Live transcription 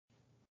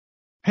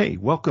Hey,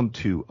 welcome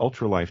to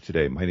Ultra Life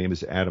Today. My name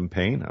is Adam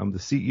Payne. I'm the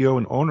CEO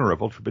and owner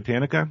of Ultra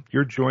Botanica.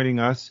 You're joining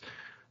us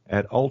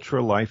at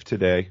Ultra Life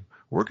Today.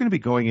 We're going to be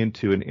going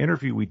into an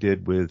interview we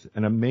did with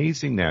an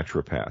amazing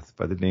naturopath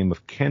by the name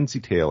of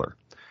Mckenzie Taylor.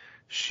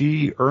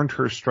 She earned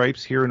her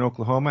stripes here in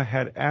Oklahoma,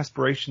 had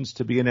aspirations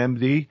to be an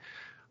MD,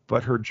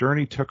 but her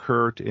journey took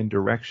her in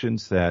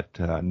directions that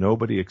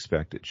nobody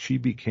expected. She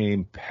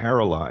became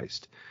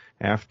paralyzed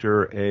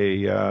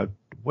after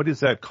what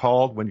is that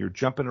called when you're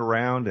jumping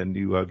around and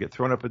you get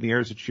thrown up in the air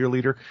as a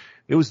cheerleader?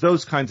 It was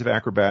those kinds of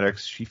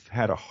acrobatics. She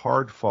had a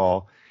hard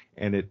fall,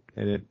 and it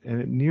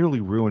nearly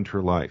ruined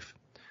her life.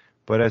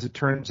 But as it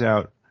turns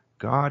out,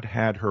 God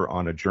had her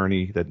on a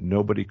journey that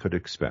nobody could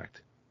expect.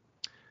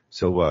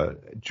 So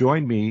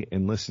join me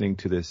in listening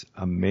to this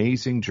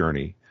amazing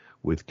journey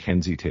with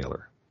Mckenzie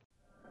Taylor.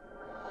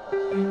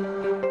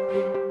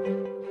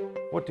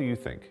 What do you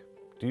think?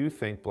 Do you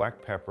think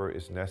black pepper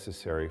is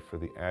necessary for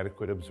the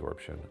adequate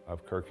absorption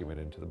of curcumin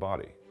into the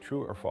body?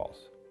 True or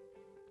false?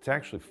 It's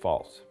actually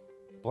false.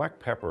 Black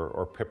pepper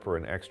or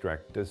piperine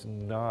extract does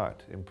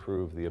not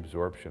improve the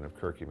absorption of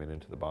curcumin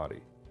into the body.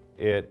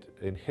 It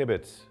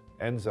inhibits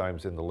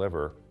enzymes in the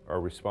liver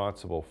are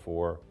responsible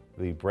for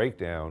the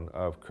breakdown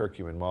of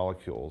curcumin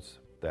molecules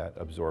that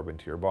absorb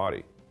into your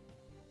body.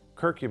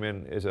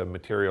 Curcumin is a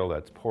material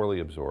that's poorly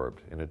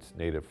absorbed in its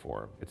native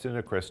form. It's in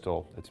a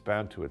crystal, it's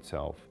bound to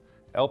itself.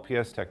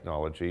 LPS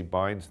technology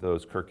binds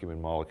those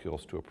curcumin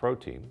molecules to a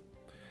protein,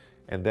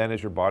 and then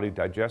as your body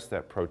digests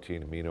that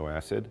protein amino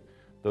acid,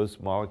 those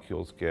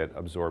molecules get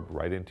absorbed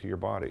right into your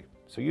body.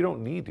 So you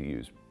don't need to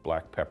use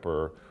black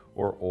pepper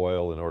or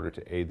oil in order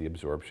to aid the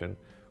absorption.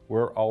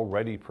 We're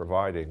already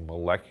providing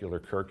molecular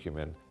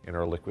curcumin in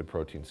our liquid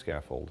protein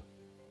scaffold.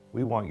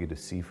 We want you to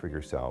see for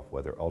yourself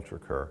whether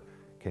UltraCur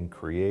can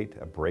create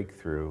a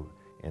breakthrough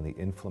in the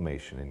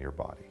inflammation in your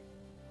body.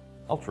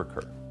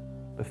 UltraCur,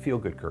 the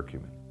feel-good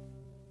curcumin.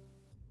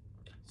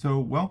 So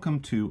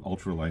welcome to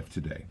Ultra Life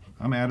Today.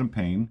 I'm Adam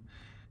Payne,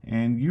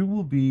 and you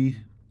will be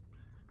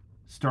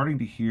starting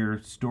to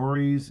hear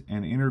stories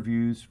and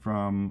interviews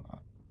from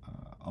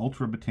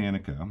Ultra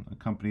Botanica, a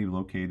company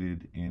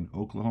located in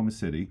Oklahoma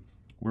City,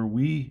 where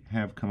we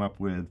have come up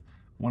with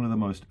one of the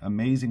most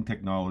amazing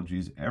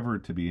technologies ever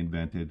to be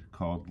invented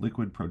called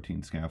liquid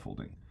protein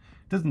scaffolding.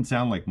 It doesn't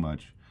sound like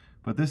much,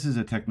 but this is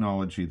a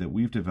technology that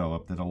we've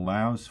developed that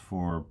allows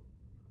for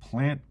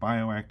plant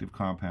bioactive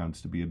compounds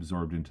to be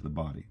absorbed into the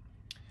body.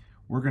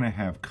 We're going to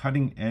have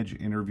cutting-edge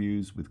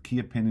interviews with key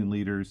opinion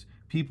leaders,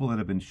 people that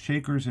have been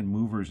shakers and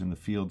movers in the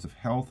fields of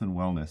health and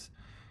wellness,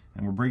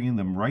 and we're bringing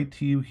them right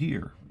to you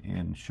here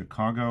in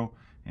Chicago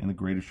and the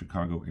greater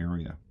Chicago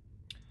area.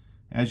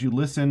 As you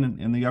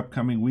listen in the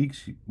upcoming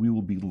weeks, we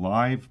will be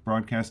live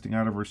broadcasting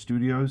out of our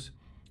studios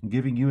and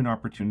giving you an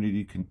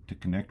opportunity to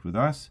connect with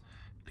us,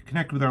 to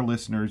connect with our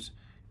listeners,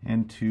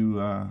 and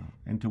to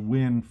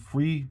win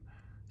free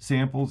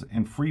samples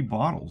and free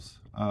bottles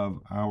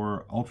of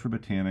our Ultra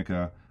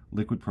Botanica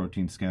liquid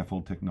protein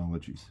scaffold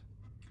technologies.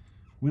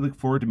 We look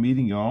forward to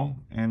meeting y'all,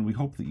 and we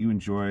hope that you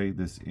enjoy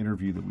this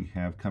interview that we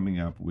have coming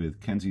up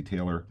with Mckenzie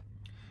Taylor.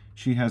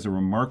 She has a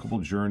remarkable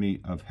journey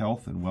of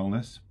health and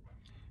wellness,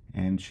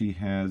 and she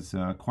has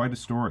quite a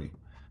story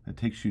that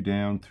takes you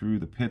down through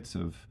the pits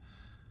of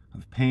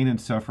pain and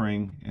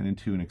suffering and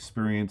into an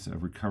experience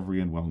of recovery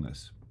and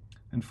wellness.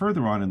 And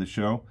further on in the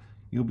show,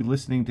 you'll be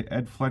listening to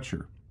Ed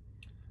Fletcher,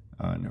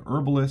 an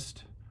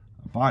herbalist,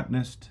 a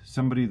botanist,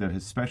 somebody that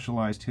has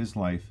specialized his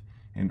life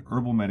in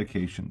herbal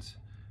medications,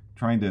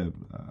 trying to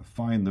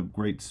find the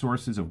great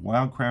sources of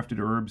wild-crafted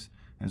herbs,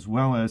 as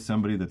well as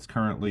somebody that's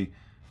currently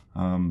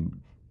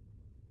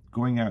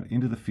going out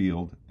into the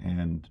field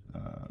and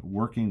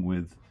working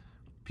with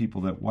people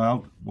that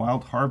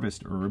wild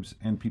harvest herbs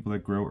and people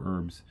that grow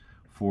herbs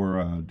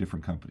for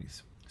different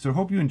companies. So I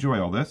hope you enjoy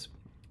all this.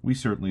 We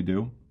certainly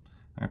do.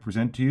 I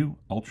present to you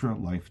Ultra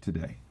Life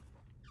Today.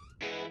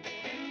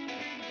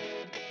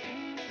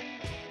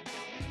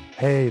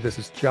 Hey, this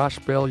is Josh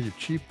Bell, your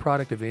Chief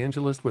Product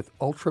Evangelist with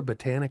Ultra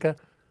Botanica,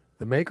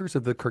 the makers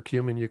of the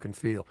curcumin you can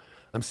feel.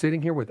 I'm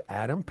sitting here with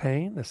Adam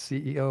Payne, the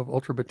CEO of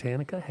Ultra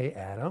Botanica. Hey,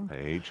 Adam.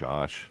 Hey,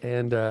 Josh.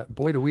 And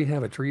boy, do we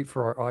have a treat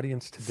for our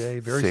audience today.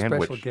 Very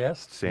special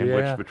guest.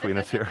 Sandwich between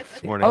us here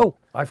this morning. Oh,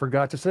 I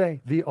forgot to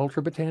say, the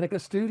Ultra Botanica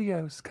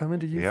Studios coming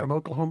to you from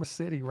Oklahoma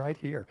City right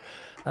here.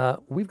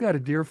 We've got a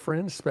dear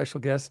friend, special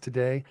guest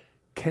today,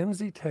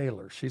 Mckenzie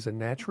Taylor. She's a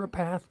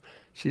naturopath.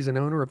 She's an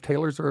owner of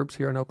Taylor's Herbs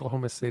here in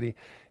Oklahoma City,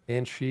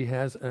 and she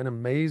has an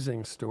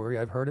amazing story.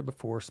 I've heard it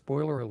before,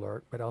 spoiler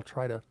alert, but I'll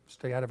try to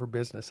stay out of her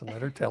business and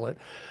let her tell it,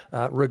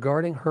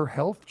 regarding her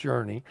health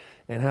journey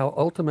and how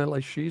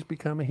ultimately she's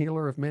become a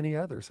healer of many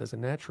others as a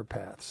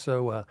naturopath.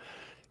 So,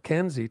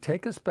 Mckenzie,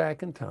 take us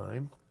back in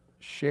time.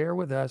 Share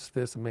with us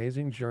this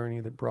amazing journey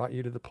that brought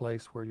you to the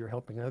place where you're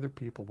helping other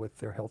people with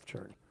their health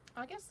journey.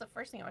 I guess the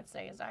first thing I would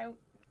say is I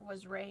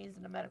was raised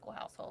in a medical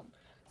household.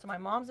 So my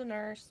mom's a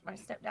nurse, my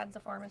stepdad's a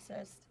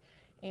pharmacist,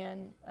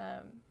 And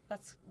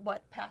that's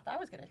what path I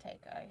was going to take.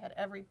 I had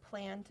every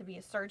plan to be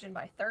a surgeon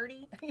by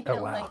 30.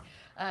 Oh, wow.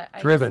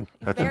 I Driven.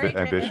 That's very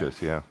driven.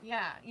 ambitious, yeah.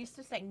 Yeah, used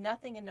to say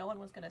nothing and no one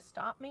was going to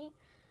stop me.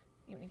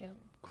 You want to go?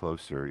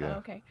 Closer, Oh, yeah.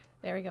 okay,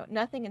 there we go.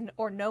 Nothing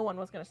or no one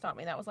was going to stop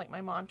me. That was like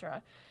my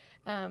mantra.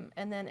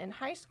 And then in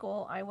high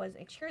school, I was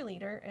a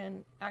cheerleader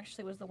and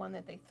actually was the one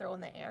that they throw in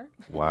the air.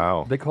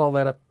 Wow. They call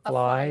that a A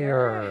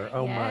flyer.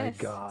 Oh my yes.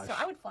 gosh. So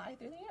I would fly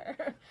through the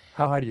air.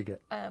 How high do you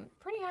get?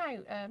 Pretty high,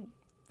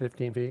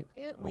 15 feet?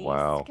 at least.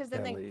 Wow. Because then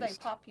At they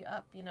least. pop you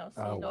up, so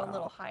Oh, you go a wow.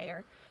 little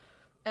higher.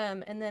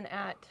 And then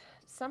at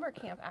summer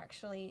camp,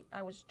 actually,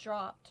 I was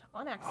dropped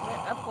on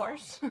accident, of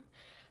course,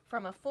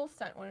 from a full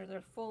stunt where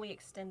they're fully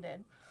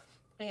extended.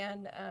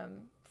 And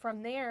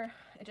from there,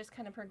 it just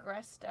kind of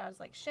progressed as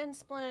like shin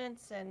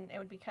splints, and it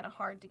would be kind of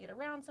hard to get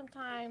around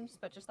sometimes,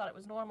 but just thought it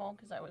was normal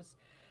because I was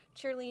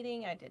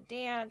cheerleading, I did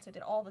dance, I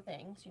did all the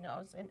things, I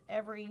was in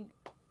every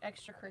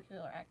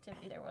extracurricular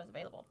activity there was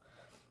available.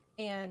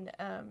 And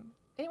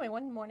anyway,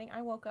 one morning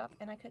I woke up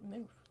and I couldn't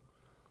move.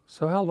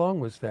 So how long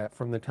was that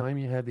from the time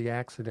you had the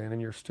accident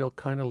and you're still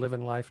kind of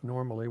living life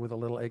normally with a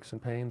little aches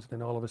and pains,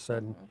 then all of a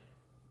sudden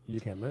you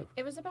can't move?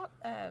 It was about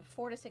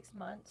 4 to 6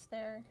 months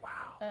there.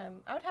 Wow.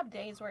 I would have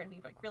days where it'd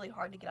be like really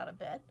hard to get out of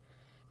bed,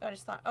 but I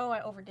just thought, oh,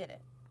 I overdid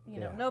it.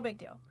 Yeah. No big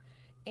deal.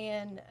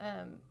 And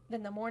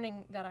then the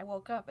morning that I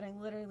woke up,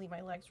 and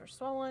my legs were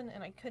swollen,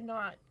 and I could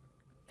not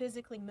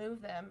physically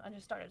move them. I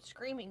just started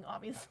screaming,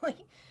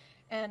 obviously.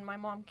 And my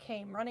mom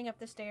came running up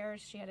the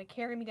stairs. She had to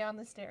carry me down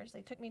the stairs.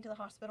 They took me to the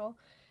hospital,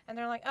 and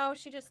they're like, oh,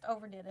 she just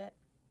overdid it.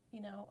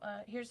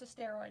 Here's a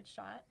steroid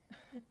shot.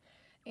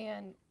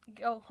 And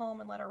go home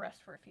and let her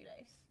rest for a few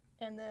days.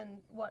 And then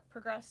what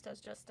progressed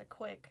as just a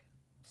quick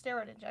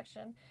steroid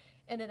injection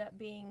ended up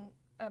being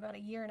about a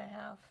year and a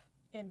half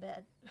in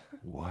bed.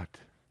 What?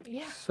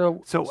 Yeah.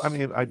 So So, I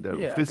mean,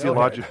 go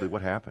physiologically,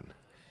 what happened?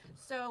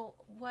 So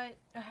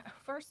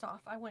first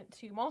off, I went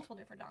to multiple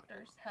different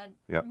doctors, had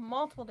Yep.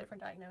 multiple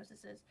different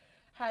diagnoses,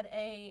 had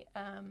a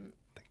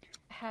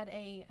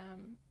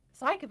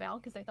psych eval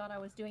because they thought I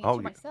was doing it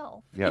to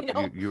myself. Yeah,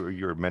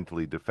 you're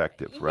mentally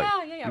defective,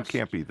 right? Yeah. You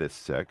can't be this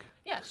sick.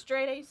 Yeah,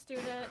 straight A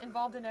student,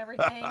 involved in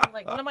everything.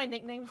 Like one of my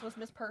nicknames was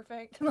Miss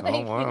Perfect.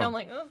 Like wow. I'm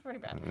like, oh, that's pretty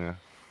bad.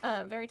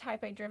 Yeah. Very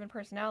type A driven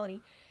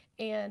personality,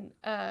 and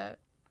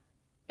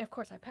of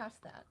course I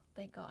passed that.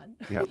 Thank God.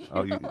 Yeah.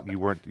 Oh, you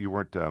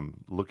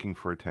weren't looking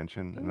for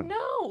attention.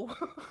 No.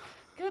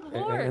 Good and,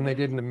 Lord. and they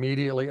didn't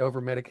immediately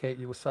over medicate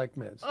you with psych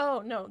meds.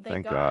 Oh no,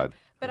 Thank God.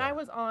 But I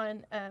was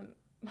on.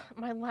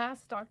 My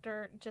last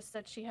doctor just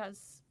said she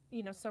has,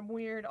 some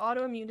weird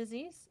autoimmune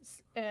disease,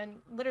 and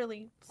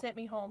literally sent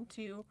me home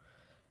to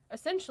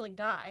essentially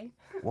die.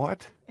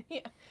 What?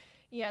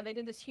 Yeah. They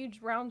did this huge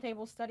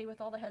roundtable study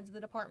with all the heads of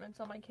the departments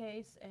on my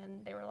case,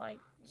 and they were like,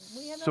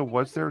 "We have So nothing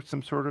was to do." there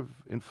some sort of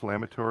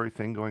inflammatory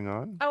thing going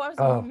on? Oh, I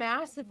was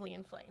massively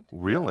inflamed.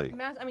 Really?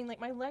 I mean, like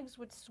my legs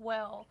would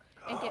swell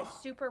and get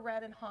super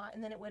red and hot,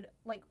 and then it would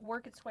like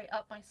work its way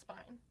up my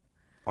spine.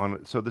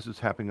 So this is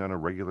happening on a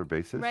regular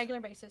basis?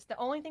 Regular basis. The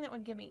only thing that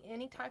would give me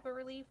any type of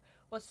relief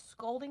was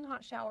scalding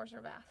hot showers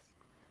or baths.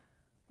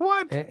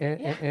 What?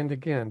 And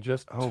again,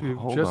 just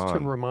to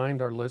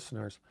remind our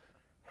listeners,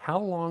 how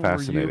long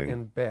were you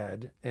in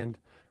bed, and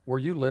were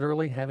you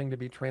literally having to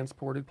be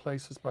transported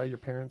places by your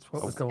parents?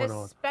 What was going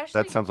on?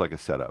 That sounds like a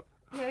setup.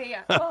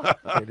 Yeah. Well,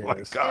 It is.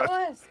 My God. it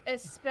was,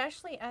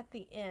 especially at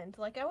the end.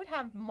 Like I would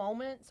have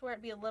moments where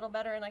it'd be a little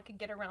better and I could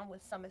get around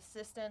with some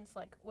assistance,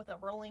 like with a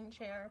rolling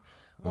chair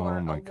or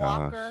Oh my a gosh.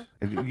 walker.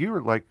 And you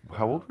were like,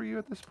 how old were you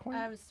at this point?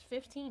 I was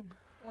 15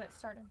 when it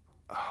started.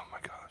 Oh my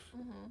gosh.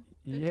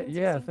 Mm-hmm. 15,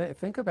 Yeah. 16.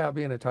 Think about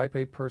being a type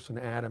A person,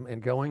 Adam, and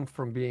going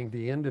from being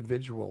the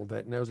individual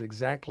that knows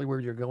exactly where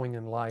you're going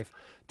in life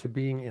to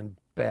being in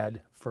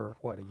bed for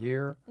what, a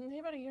year?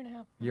 About a year and a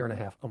half. Year and a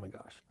half. Oh my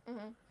gosh.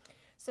 Mm-hmm.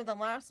 So the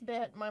last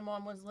bit, my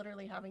mom was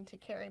literally having to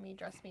carry me,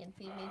 dress me, and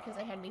feed me because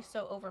they had me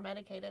so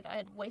over-medicated. I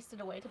had wasted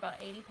away to about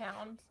 80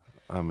 pounds.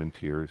 I'm in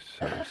tears.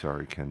 I'm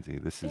sorry, Kenzie.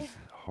 This is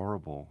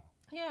horrible.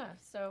 Yeah,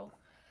 so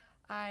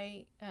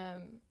I,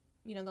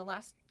 the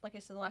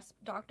last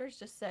doctors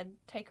just said,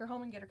 take her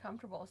home and get her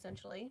comfortable,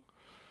 essentially.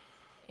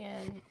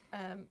 And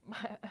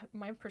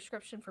my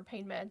prescription for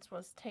pain meds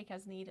was take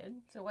as needed,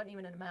 so it wasn't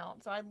even an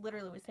amount. So I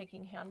literally was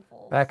taking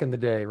handfuls. Back in the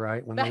day,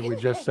 right, when they would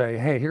just say,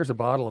 hey, here's a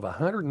bottle of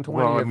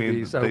 120 of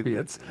these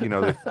opiates.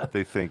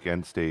 They think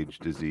end-stage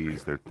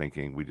disease. They're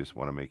thinking, we just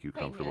want to make you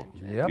Pain comfortable.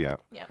 Yep. Yeah.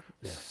 Yeah.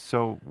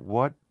 So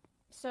what?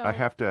 So I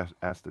have to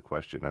ask the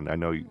question, and I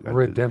know you.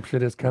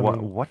 Redemption is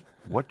coming.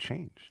 What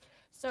changed?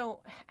 So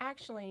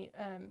actually,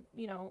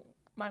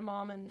 my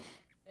mom and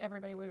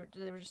everybody,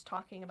 they were just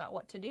talking about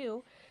what to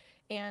do.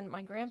 And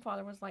my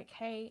grandfather was like,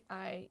 hey,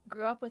 I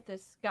grew up with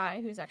this guy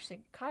who's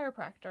actually a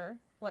chiropractor.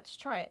 Let's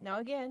try it. Now,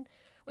 again,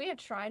 we had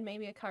tried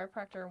maybe a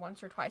chiropractor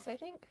once or twice, I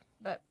think,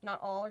 but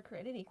not all are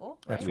created equal.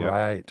 That's Yeah.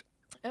 right.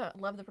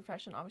 Love the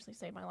profession, obviously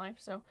saved my life.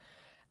 So,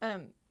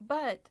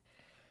 but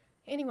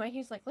Anyway,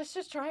 he's like, let's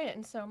just try it.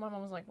 And so my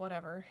mom was like,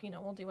 whatever,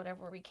 we'll do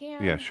whatever we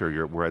can. Yeah,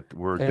 sure. We're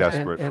And,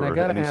 desperate and I for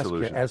got to any ask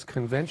solution. you, as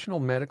conventional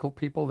medical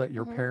people that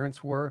your Mhm.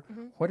 parents were,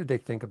 Mhm. what did they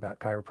think about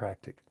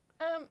chiropractic?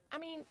 I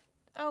mean,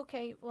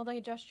 okay, well, they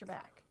adjust your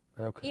back.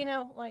 Okay.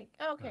 Like,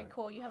 okay,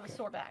 cool, you have a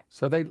sore back.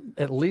 So they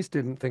at least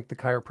didn't think the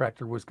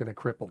chiropractor was going to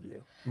cripple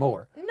you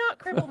more. Not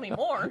cripple me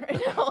more.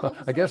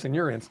 I guess in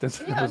your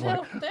instance, it Yeah, was like,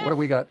 what do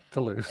we got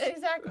to lose?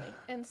 Exactly.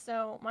 And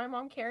so my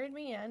mom carried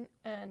me in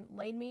and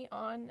laid me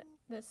on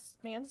this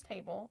man's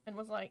table and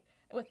was like,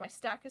 with my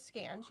stack of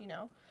scans,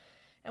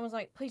 and was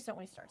like, please don't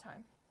waste our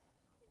time.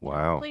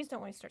 Wow. Please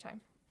don't waste our time.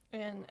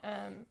 And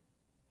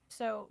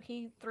so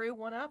he threw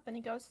one up and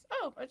he goes,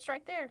 oh, it's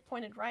right there.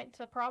 Pointed right to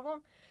the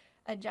problem,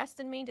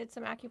 adjusted me, did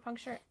some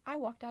acupuncture. I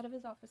walked out of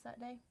his office that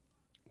day.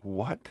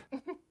 What?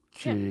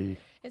 Gee.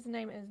 His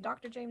name is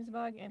Dr. James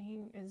Bugg, and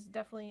he is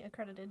definitely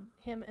accredited,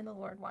 him and the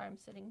Lord, why I'm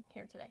sitting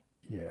here today.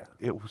 Yeah.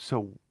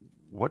 So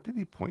what did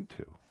he point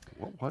to?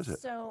 What was it?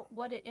 So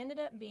what it ended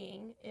up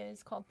being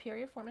is called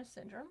piriformis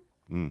syndrome.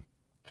 Mm.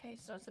 Okay,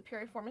 so it's the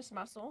piriformis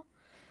muscle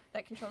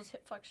that controls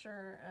hip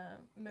flexor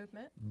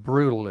movement.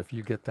 Brutal if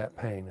you get that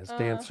pain, as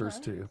dancers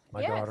too.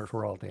 My Yes. daughters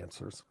were all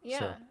dancers.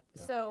 Yeah.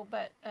 So,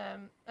 But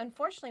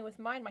unfortunately with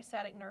mine, my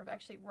sciatic nerve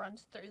actually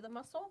runs through the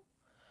muscle.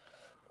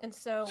 And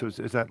so... So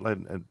is that like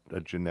a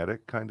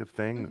genetic kind of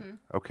thing? Mhm.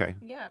 Okay.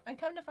 Yeah, and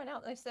come to find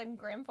out, they said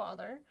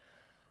grandfather,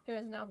 who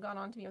has now gone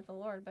on to be with the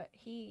Lord, but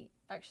he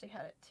actually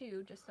had it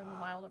too, just a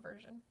milder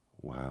version.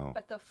 Wow.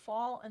 But the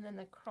fall and then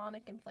the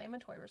chronic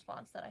inflammatory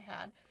response that I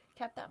had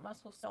kept that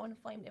muscle so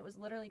inflamed, it was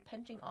literally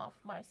pinching off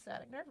my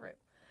sciatic nerve root.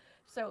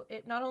 So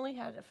it not only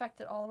had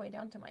affected all the way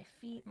down to my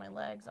feet, my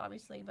legs,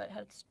 obviously, but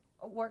had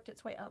worked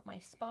its way up my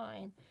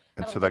spine.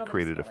 And Had so a that little bit of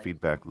created a scoliosis.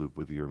 feedback loop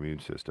with your immune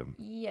system.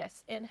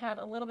 Yes, and had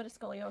a little bit of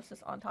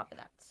scoliosis on top of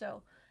that.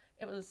 So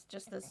it was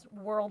just this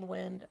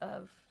whirlwind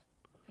of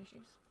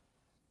issues.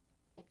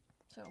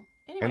 So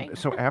anyway. And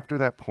so after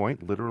that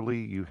point, literally,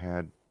 you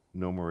had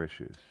no more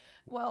issues.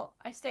 Well,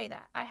 I say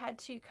that. I had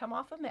to come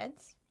off of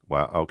meds.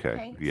 Wow. Okay.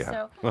 Okay,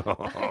 Yeah.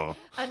 so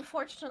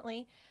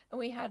unfortunately,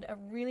 we had a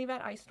really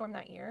bad ice storm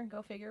that year.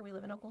 Go figure, we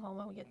live in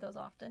Oklahoma, we get those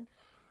often.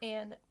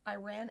 And I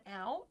ran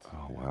out.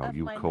 Oh wow. of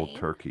You my cold main.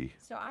 turkey.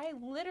 So I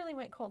literally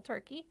went cold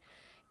turkey.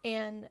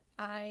 And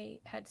I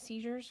had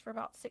seizures for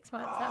about 6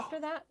 months after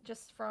that,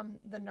 just from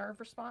the nerve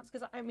response.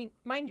 Because, I mean,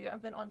 mind you,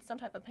 I've been on some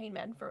type of pain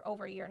med for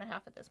over a year and a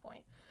half at this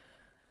point.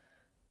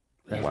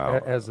 Wow.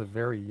 As a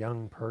very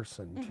young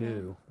person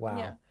too. Wow.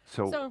 Yeah.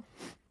 So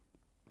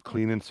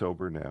clean and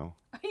sober now.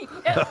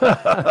 Yes,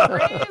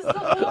 praise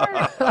the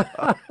Lord.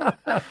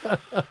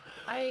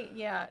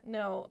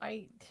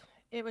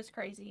 It was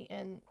crazy.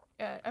 And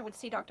I would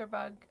see Dr.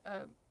 Bugg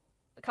a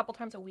couple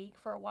times a week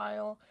for a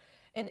while.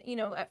 And,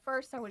 at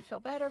first I would feel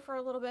better for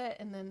a little bit.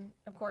 And then,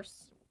 of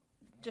course,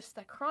 just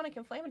the chronic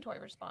inflammatory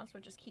response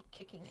would just keep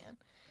kicking in.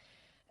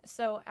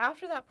 So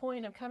after that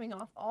point of coming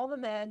off all the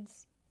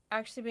meds,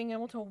 actually being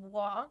able to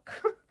walk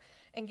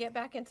and get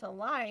back into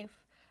life,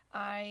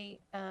 I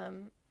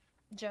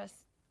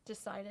just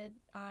decided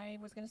I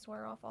was going to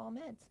swear off all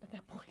meds at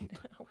that point. I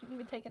wouldn't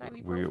even take an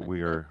ibuprofen.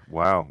 We are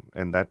wow,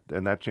 and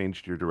that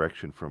changed your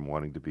direction from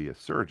wanting to be a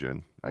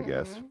surgeon, I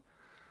guess,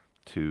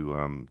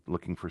 to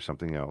looking for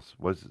something else.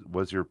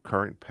 Was your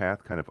current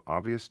path kind of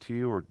obvious to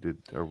you, or did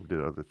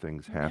other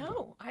things happen?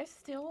 No, I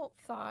still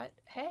thought,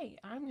 hey,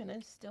 I'm going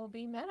to still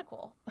be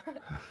medical.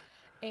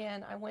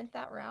 And I went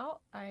that route.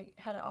 I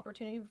had an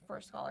opportunity for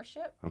a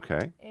scholarship.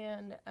 Okay.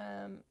 And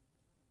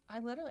I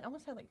literally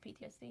almost had like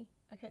PTSD.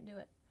 I couldn't do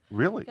it.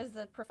 Really? Because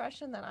the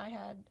profession that I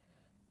had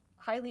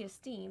highly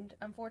esteemed,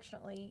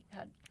 unfortunately,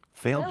 had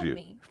Failed you.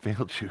 me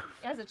Failed you.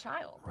 as a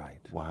child. Right.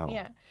 Wow.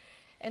 Yeah.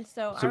 And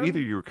so So either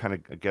you were kind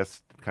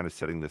of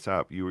setting this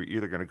up. You were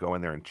either going to go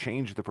in there and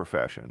change the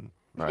profession,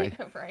 right?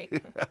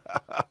 right.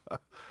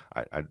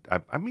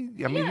 I mean,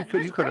 Yeah, you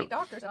could there's great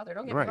doctors out there.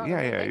 Don't get me right? wrong.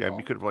 Yeah, they're yeah, yeah. thankful.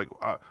 You could have like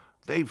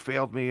they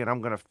failed me, and I'm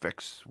going to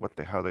fix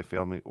how they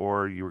failed me,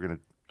 or you were going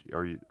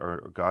to,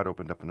 or God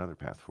opened up another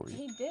path for you.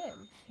 He did.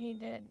 He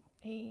did.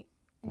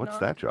 What's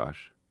that,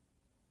 Josh?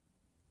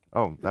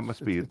 Oh, that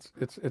must be.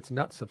 It's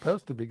not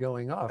supposed to be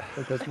going off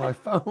because my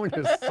phone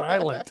is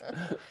silent.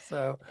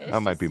 So It's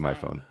That might just be my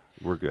fine. phone.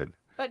 We're good.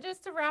 But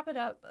just to wrap it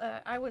up,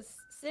 I was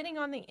sitting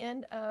on the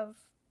end of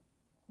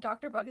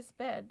Dr. Bugg's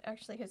bed,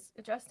 actually his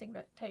adjusting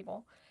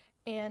table,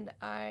 and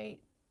I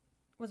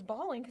was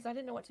bawling because I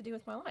didn't know what to do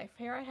with my life.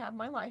 Here I have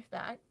my life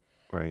back.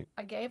 Right.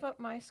 I gave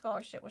up my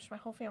scholarship, which my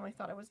whole family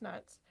thought I was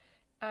nuts.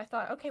 I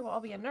thought, okay, well,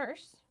 I'll be a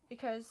nurse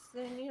because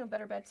then,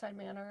 better bedside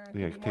manner. I can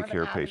Yeah, be more take of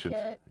care an of patients.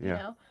 advocate,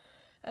 Yeah.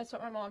 That's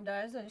what my mom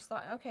does. I just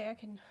thought, okay,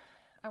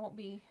 I won't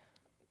be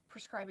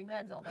prescribing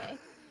meds all day.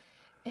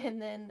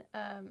 And then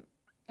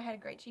I had a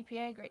great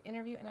GPA, great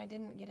interview, and I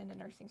didn't get into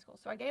nursing school.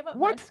 So I gave up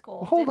What? med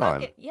school. Hold Did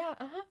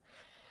not on.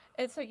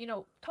 And so,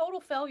 total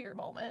failure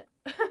moment.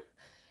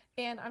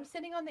 And I'm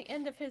sitting on the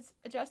end of his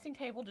adjusting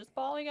table just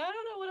bawling, I don't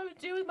know what I would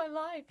do with my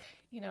life,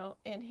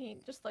 and he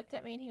just looked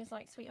at me and he was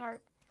like,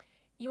 sweetheart,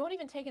 you won't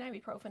even take an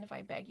ibuprofen if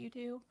I beg you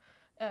to.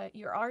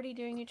 you're already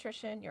doing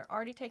nutrition, you're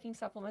already taking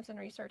supplements and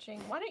researching.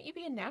 Why don't you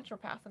be a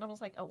naturopath? And I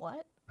was like, a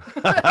what?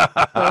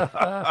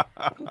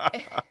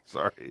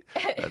 Sorry,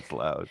 that's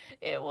loud.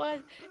 It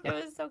was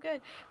so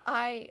good.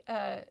 I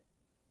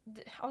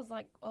was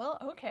like, well,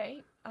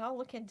 okay, I'll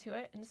look into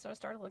it, and so I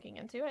started looking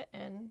into it,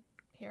 and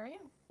here I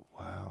am.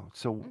 Wow.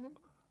 So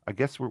I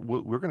guess we're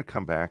going to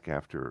come back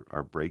after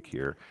our break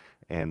here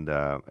and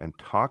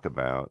talk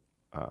about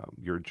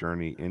your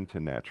journey into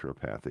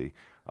naturopathy.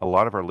 A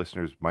lot of our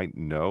listeners might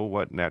know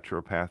what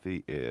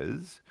naturopathy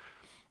is.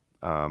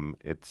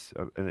 It's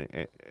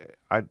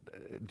I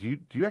do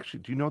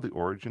you know the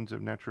origins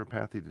of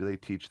naturopathy? Do they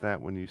teach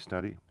that when you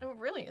study? Oh,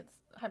 really? It's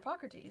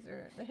Hippocrates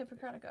or the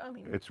Hippocratic. I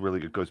mean,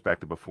 It goes back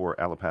to before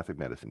allopathic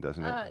medicine,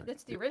 doesn't it?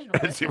 it's the original.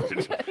 It's the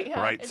original,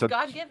 Yeah, right? it's So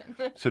God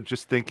given. so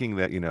just thinking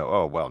that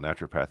oh well,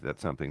 naturopathy,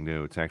 that's something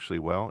new. It's actually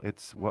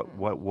it's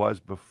what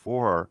was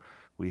before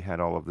we had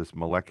all of this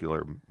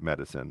molecular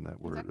medicine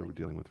that we're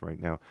dealing with right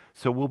now.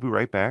 So we'll be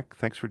right back.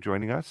 Thanks for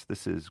joining us.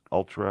 This is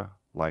Ultra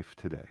Life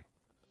Today.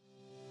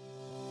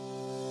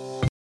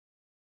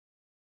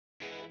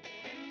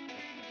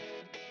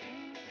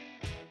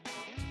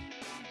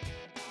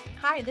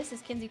 Hi, this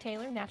is Mckenzie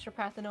Taylor,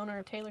 naturopath and owner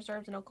of Taylor's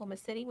Herbs in Oklahoma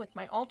City, with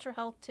my Ultra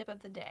Health tip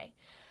of the day.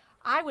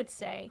 I would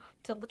say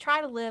to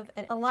try to live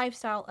a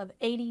lifestyle of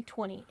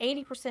 80-20.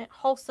 80%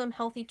 wholesome,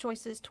 healthy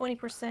choices,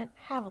 20%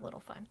 have a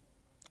little fun.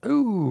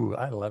 Ooh,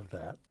 I love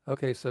that.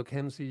 Okay, so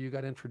Kenzie, you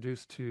got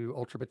introduced to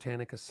Ultra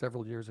Botanica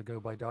several years ago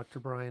by Dr.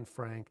 Brian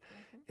Frank.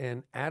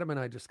 And Adam and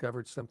I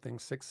discovered something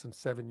 6 and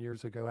 7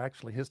 years ago.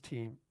 Actually, his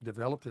team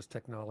developed this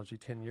technology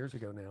 10 years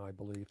ago now, I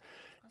believe.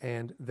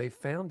 And they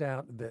found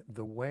out that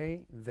the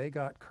way they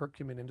got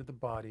curcumin into the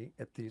body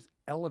at these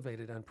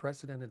elevated,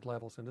 unprecedented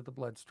levels into the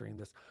bloodstream,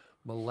 this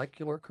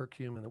molecular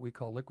curcumin that we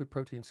call liquid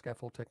protein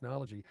scaffold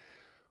technology,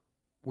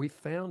 we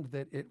found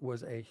that it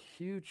was a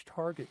huge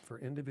target for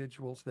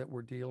individuals that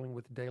were dealing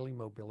with daily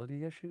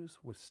mobility issues,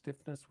 with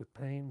stiffness, with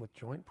pain, with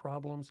joint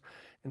problems.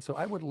 And so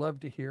I would love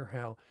to hear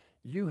how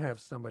you have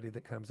somebody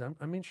that comes in.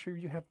 I mean, sure,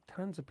 you have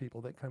tons of people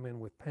that come in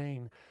with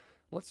pain.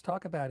 Let's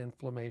talk about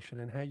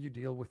inflammation and how you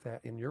deal with that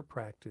in your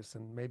practice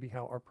and maybe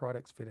how our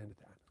products fit into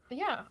that.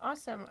 Yeah,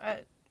 awesome.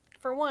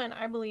 For one,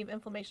 I believe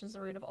inflammation is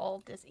the root of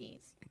all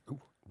disease.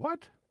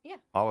 What? Yeah.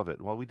 All of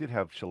it. Well, we did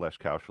have Shailesh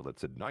Kaushal that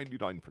said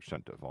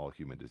 99% of all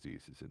human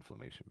disease is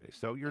inflammation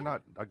based. So you're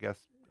not, I guess,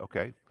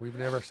 okay. We've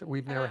never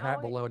had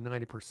below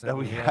 90%. No,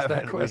 we when asked that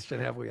haven't. question,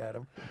 have we,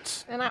 Adam?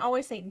 And I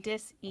always say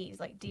dis-ease,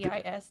 like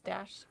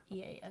DIS-EASE.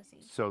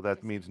 So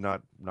that means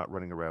not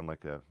running around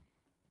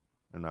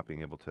and not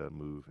being able to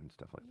move and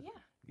stuff like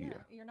that. Yeah.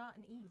 You're not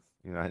in ease.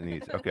 You're not in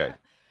ease. Okay.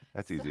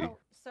 That's easy.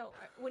 So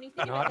when you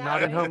think of it that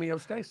not in way,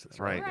 homeostasis.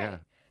 Right, yeah.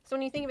 So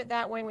when you think of it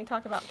that way, and we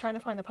talk about trying to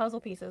find the puzzle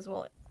pieces,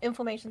 well,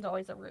 inflammation's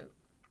always a root,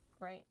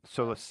 right?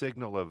 So a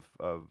signal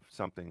of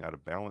something out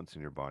of balance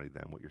in your body,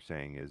 then what you're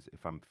saying is,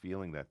 if I'm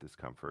feeling that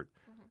discomfort,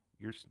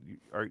 you're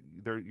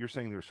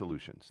saying there are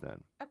solutions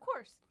then. Of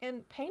course.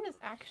 And pain is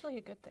actually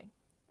a good thing.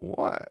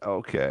 What?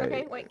 Okay.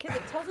 Okay, wait, because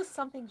it tells us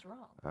something's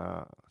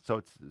wrong.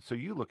 So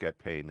you look at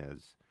pain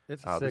as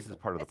It's a this is signal.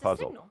 part of the It's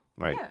puzzle, a signal.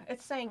 right? Yeah,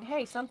 it's saying,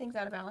 hey, something's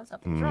out of balance,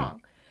 something's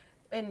wrong.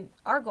 And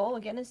our goal,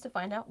 again, is to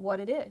find out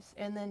what it is.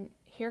 And then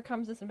here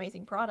comes this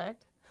amazing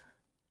product.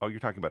 Oh, you're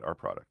talking about our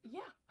product. Yeah.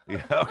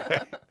 Yeah.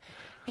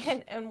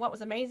 Okay. And what was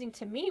amazing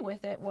to me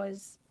with it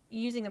was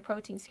using the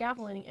protein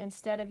scaffolding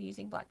instead of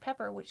using black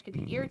pepper, which could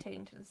be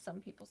irritating to some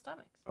people's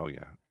stomachs. Oh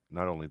yeah.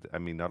 Not only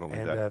And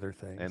that, other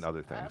things. and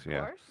other things. Of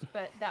course,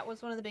 but that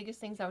was one of the biggest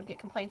things I would get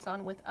complaints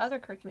on with other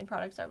curcumin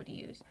products I would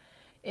use,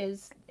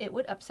 is it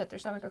would upset their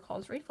stomach or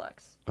cause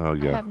reflux. Oh I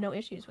yeah. have no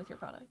issues with your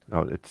product.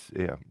 No,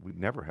 we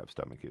never have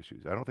stomach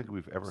issues. I don't think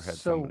we've ever had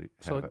somebody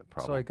have that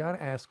problem. So I got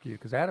to ask you,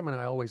 because Adam and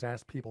I always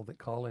ask people that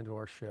call into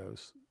our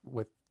shows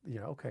with,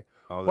 okay,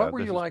 what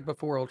were you like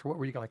before Ultra? What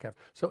were you like after?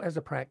 So as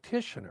a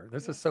practitioner,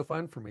 this is so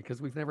fun for me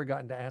because we've never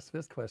gotten to ask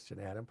this question,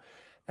 Adam.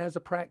 As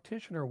a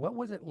practitioner, what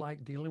was it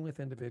like dealing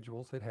with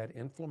individuals that had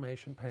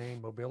inflammation,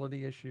 pain,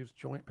 mobility issues,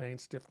 joint pain,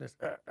 stiffness,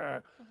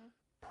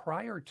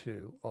 prior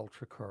to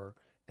UltraCur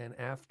and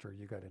after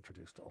you got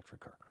introduced to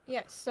UltraCur?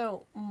 Yeah,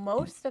 so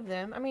most of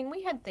them, I mean,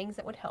 we had things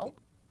that would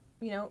help,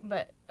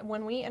 but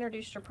when we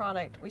introduced your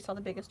product, we saw the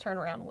biggest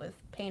turnaround with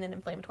pain and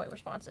inflammatory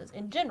responses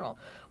in general.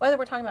 Whether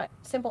we're talking about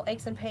simple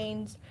aches and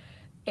pains,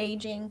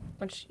 aging,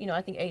 which,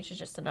 I think age is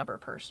just a number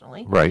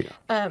personally. Right.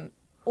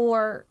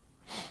 Or,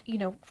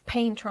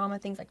 pain, trauma,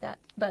 things like that.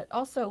 But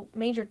also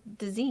major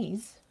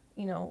disease,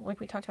 like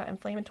we talked about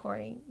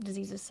inflammatory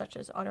diseases such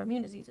as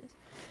autoimmune diseases.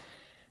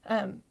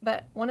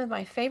 But one of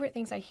my favorite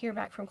things I hear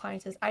back from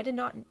clients is, I did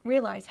not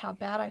realize how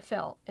bad I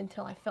felt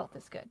until I felt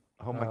this good.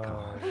 Oh my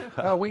God.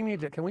 Oh, we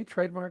need to. Can we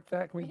trademark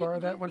that? Can we borrow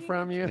that one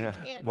from you? Yeah.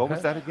 What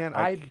was that again?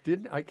 I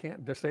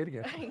can't. Just say it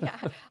again. Yeah,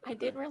 I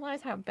didn't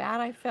realize how bad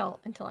I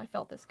felt until I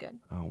felt this good.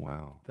 Oh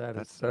wow.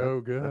 That's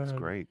so good. That's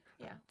great.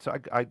 Yeah. So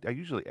I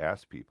usually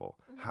ask people,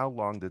 how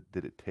long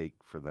did it take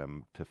for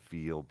them to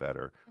feel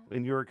better?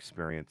 In your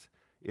experience,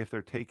 if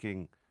they're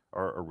taking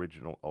our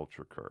original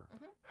UltraCur,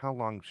 how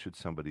long should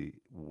somebody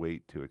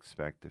wait to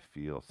expect to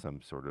feel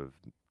some sort of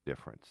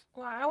difference?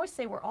 Well, I always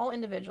say we're all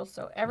individuals,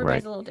 so Right.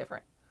 everybody's a little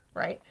different,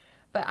 right?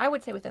 But I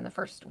would say within the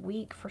first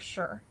week for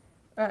sure.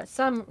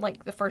 Some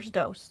like the first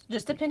dose,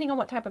 just depending on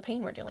what type of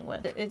pain we're dealing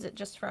with. Is it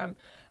just from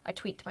I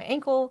tweaked my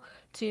ankle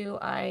to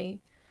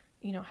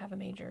have a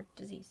major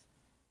disease?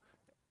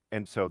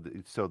 And so,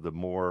 the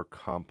more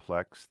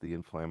complex the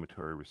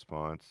inflammatory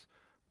response,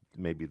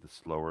 maybe the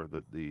slower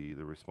the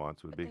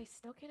response would But be. they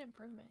still get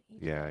improvement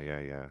each Yeah, day. yeah,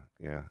 yeah,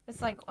 yeah.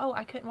 It's like, oh,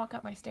 I couldn't walk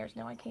up my stairs.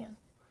 Now I can.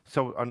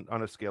 So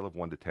on a scale of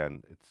 1 to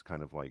 10, it's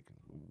kind of like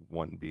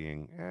one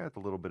being, it's a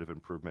little bit of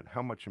improvement.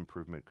 How much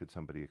improvement could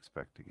somebody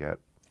expect to get?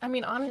 I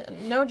mean, on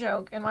no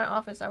joke, in my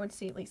office, I would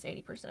see at least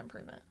 80%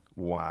 improvement.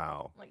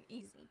 Wow. Like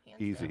easy,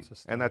 hands Easy. down.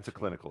 That's And that's a astonishing.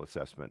 clinical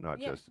assessment, not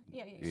Yeah, just,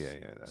 yeah, yeah.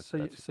 yeah,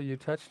 yeah. So you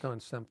touched on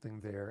something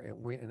there,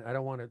 and I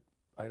don't want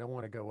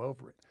to go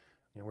over it.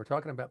 We're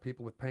talking about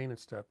people with pain and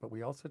stuff, but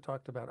we also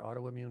talked about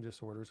autoimmune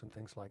disorders and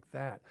things like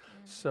that.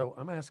 So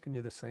I'm asking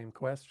you the same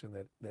question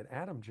that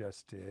Adam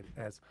just did,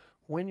 as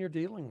when you're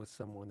dealing with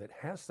someone that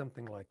has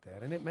something like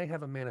that, and it may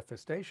have a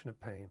manifestation of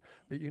pain,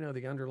 but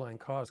the underlying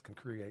cause can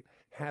create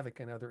havoc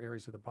in other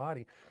areas of the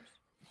body.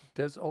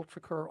 Does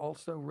UltraCur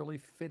also really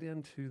fit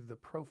into the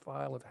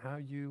profile of how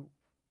you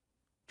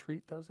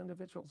treat those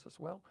individuals as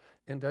well?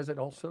 And does it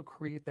also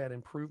create that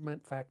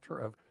improvement factor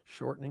of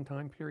shortening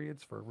time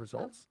periods for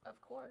results?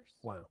 Of course.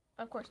 Wow.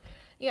 Of course.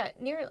 Yeah,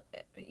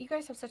 you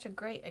guys have such a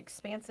great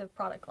expansive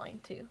product line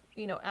too.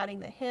 Adding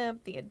the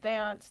hemp, the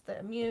advanced, the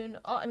immune,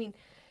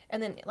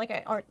 and then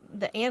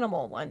the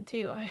animal one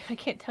too. I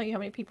can't tell you how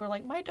many people are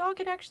like, my dog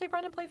can actually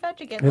run and play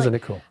fetch again. Isn't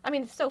Like, it cool? I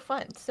mean, it's so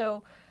fun.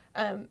 So,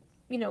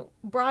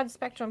 broad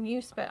spectrum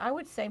use, but I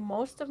would say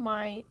most of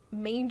my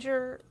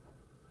major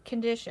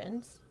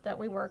conditions that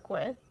we work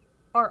with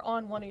are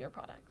on one of your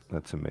products.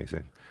 That's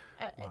amazing.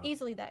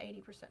 Easily that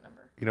 80%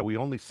 number. We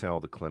only sell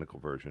the clinical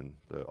version,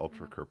 the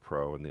UltraCur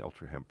Pro and the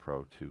Ultra Hemp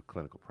Pro, to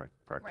clinical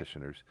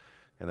practitioners.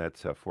 And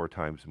that's 4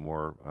 times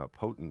more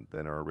potent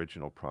than our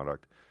original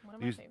product. One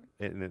of my favorites.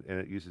 And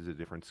it uses a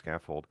different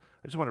scaffold.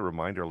 I just want to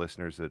remind our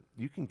listeners that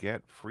you can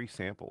get free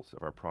samples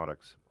of our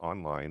products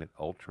online at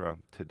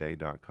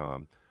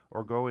ultratoday.com,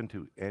 or go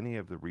into any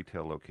of the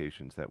retail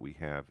locations that we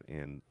have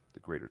in the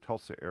greater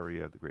Tulsa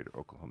area, the greater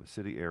Oklahoma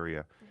City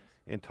area. Yes.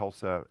 In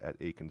Tulsa at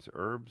Aiken's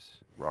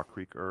Herbs, Rock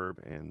Creek Herb,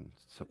 and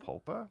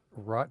Sepulpa.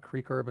 Rock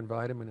Creek Herb and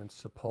Vitamin and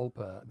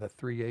Sepulpa, the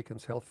 3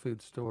 Aikens health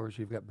food stores.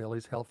 You've got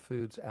Billy's Health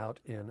Foods out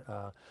in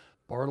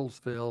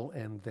Bartlesville,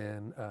 and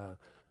then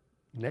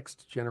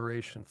Next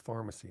Generation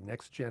Pharmacy.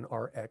 Next Gen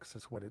RX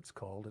is what it's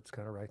called. It's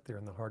kind of right there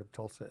in the heart of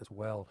Tulsa as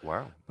well.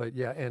 Wow. But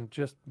yeah, and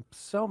just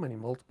so many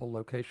multiple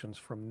locations,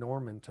 from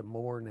Norman to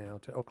Moore now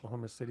to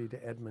Oklahoma City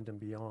to Edmond and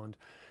beyond.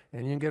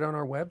 And you can get on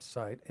our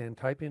website and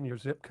type in your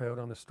zip code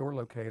on the store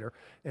locator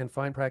and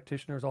find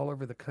practitioners all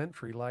over the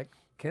country like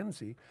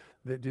Kenzie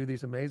that do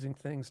these amazing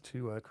things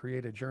to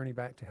create a journey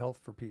back to health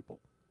for people.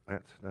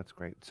 That's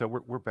great. So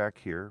we're back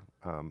here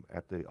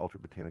at the Ultra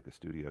Botanica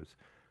Studios.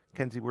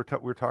 Kenzie,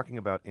 we're talking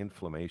about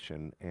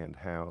inflammation and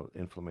how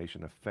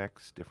inflammation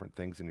affects different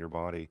things in your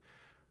body.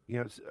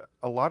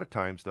 A lot of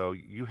times though,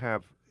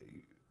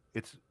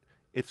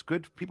 it's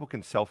good people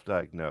can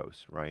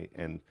self-diagnose, right?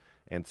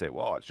 And say,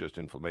 well, it's just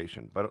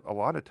inflammation. But a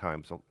lot of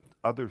times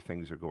other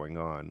things are going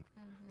on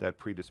that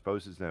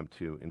predisposes them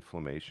to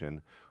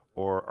inflammation,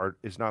 or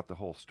is not the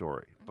whole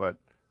story. But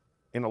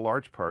in a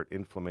large part,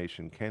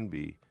 inflammation can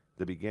be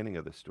the beginning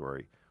of the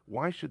story.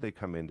 Why should they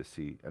come in to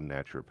see a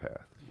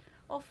naturopath?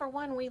 Well, for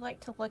one, we like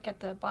to look at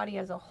the body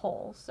as a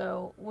whole.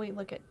 So we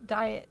look at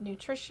diet,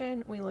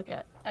 nutrition, we look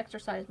at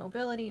exercise,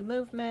 mobility,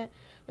 movement,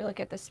 we look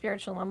at the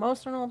spiritual and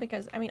emotional,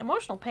 because,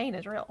 emotional pain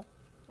is real,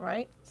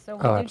 right? So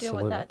we do deal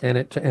with that too.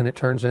 And it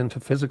turns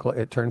into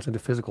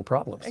physical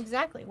problems.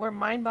 Exactly. We're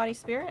mind, body,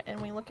 spirit, and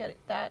we look at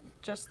that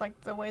just like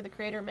the way the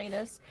Creator made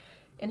us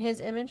in His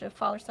image of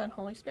Father, Son,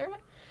 Holy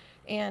Spirit.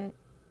 And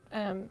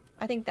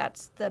I think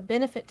that's the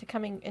benefit to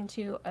coming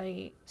into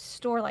a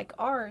store like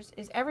ours,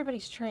 is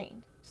everybody's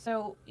trained.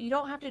 So you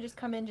don't have to just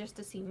come in just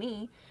to see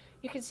me.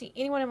 You can see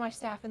anyone in my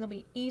staff, and they'll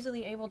be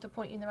easily able to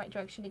point you in the right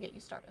direction to get you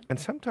started. And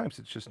sometimes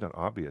it's just not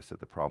obvious that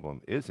the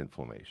problem is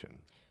inflammation.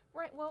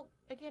 Right. Well,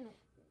 again,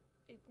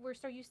 we're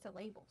so used to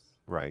labels.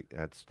 Right.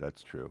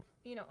 That's true.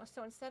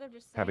 So instead of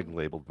just saying, Having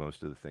labeled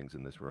most of the things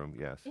in this room,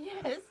 yes.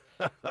 Yes.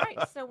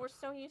 Right. So we're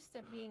so used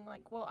to being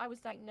like, well, I was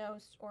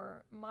diagnosed,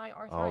 or my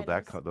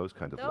arthritis. Oh, those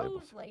kind of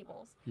labels. Those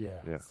labels. Yeah.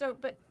 So,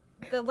 but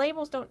the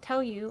labels don't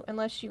tell you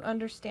unless you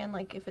understand,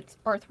 like, if it's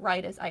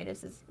arthritis,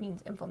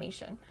 means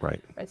inflammation.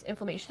 Right. It's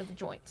inflammation of the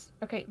joints.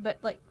 Okay, but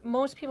like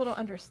most people don't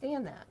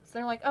understand that. So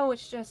they're like, oh,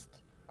 it's just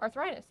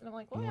arthritis. And I'm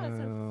like, well, yeah, it's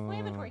an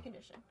inflammatory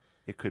condition.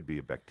 It could be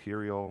a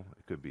bacterial,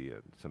 it could be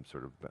some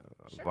sort of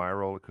Sure.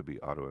 viral, it could be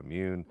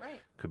autoimmune, Right.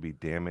 could be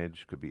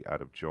damage, could be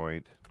out of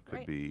joint, could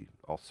Right. be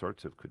all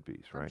sorts of could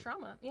be's, Or right?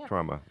 trauma, yeah.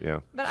 Trauma, yeah.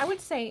 But I would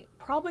say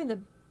probably the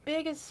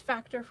biggest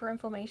factor for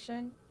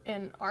inflammation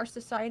in our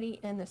society,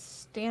 in the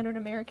standard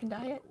American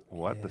diet,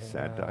 What, the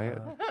sad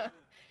diet?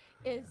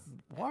 is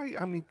Why?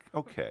 I mean,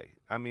 okay.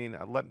 I mean,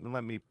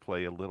 let me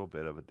play a little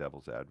bit of a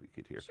devil's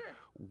advocate here. sure.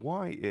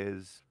 Why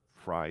is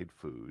fried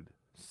food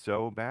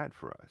so bad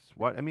for us?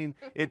 What? I mean,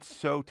 it's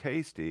so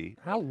tasty.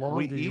 How We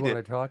long do you eat want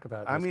it. to talk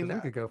about I this? Because mean,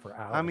 we could go for I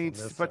hours mean, on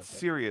this but subject.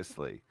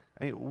 seriously,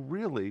 I mean,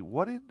 really,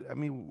 what did I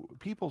mean?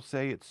 People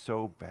say it's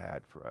so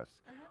bad for us.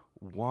 Uh-huh.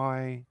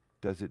 Why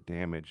does it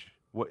damage?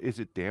 What is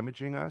it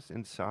damaging us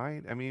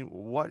inside? I mean,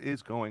 what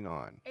is going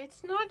on?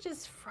 It's not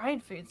just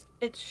fried foods,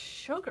 it's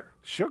sugar.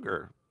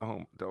 Sugar?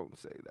 Oh, don't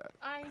say that.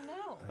 I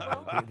know.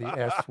 Well, The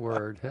S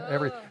word.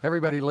 Ugh.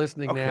 Everybody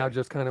listening now Okay.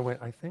 just kind of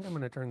went, I think I'm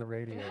going to turn the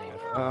radio I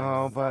off. know.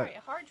 Oh, I'm but sorry,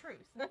 hard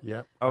truth.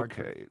 Yep. hard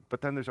truth. okay.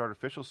 But then there's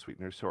artificial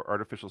sweeteners. So are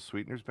artificial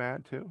sweeteners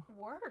bad too?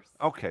 Worse.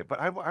 Okay, but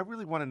I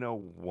really want to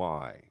know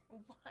why.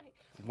 Why?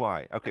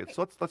 Why? Okay, Okay.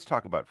 so let's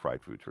talk about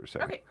fried foods for a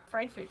second. Okay,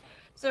 fried food.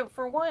 So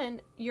for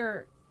one,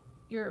 you're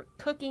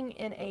cooking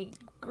in a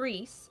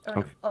grease or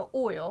Okay. a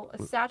oil,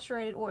 a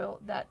saturated oil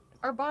that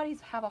our bodies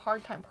have a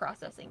hard time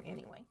processing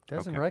anyway.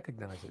 Doesn't Okay.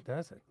 recognize it,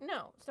 does it?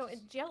 No, so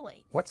it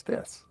gelates. What's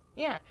this?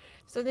 Yeah.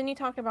 So then you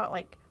talk about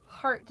like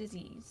heart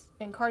disease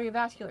and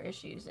cardiovascular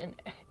issues, and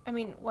I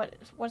mean,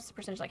 what's the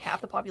percentage? Like half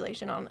the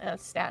population on a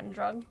statin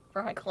drug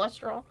for high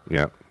cholesterol.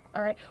 Yeah.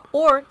 All right.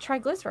 Or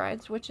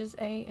triglycerides, which is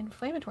a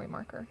inflammatory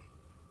marker,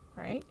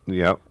 right?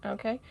 Yep.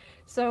 Okay.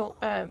 So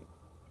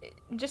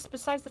just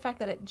besides the fact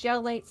that it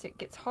gelates, it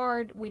gets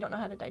hard. We don't know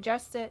how to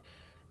digest it.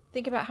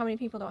 Think about how many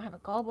people don't have a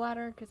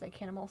gallbladder because they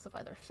can't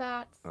emulsify their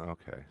fats.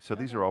 Okay. So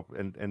these Okay. are all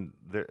and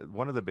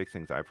one of the big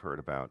things I've heard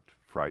about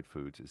fried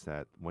foods is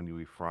that when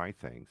you fry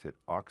things, it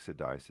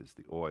oxidizes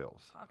the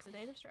oils.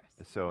 Oxidative stress.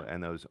 So,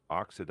 and those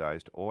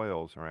oxidized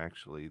oils are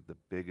actually the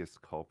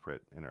biggest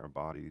culprit in our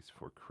bodies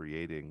for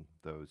creating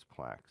those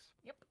plaques,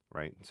 Yep.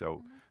 right? So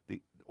Mhm.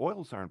 the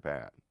oils aren't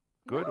bad.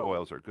 Good No.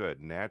 oils are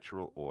good.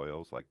 Natural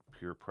oils like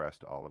pure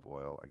pressed olive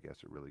oil, I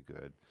guess, are really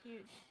good.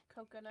 Huge.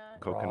 Coconut,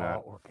 Coconut.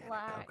 Raw organic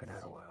flax,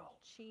 coconut oil.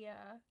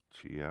 chia,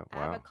 Chia,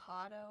 wow.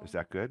 avocado. Is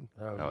that good?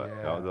 Oh, Oh,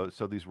 yeah.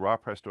 so these raw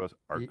pressed oils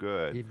are E-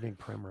 good. Evening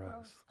gross?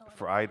 primrose. Oh, I love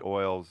Fried that.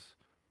 oils,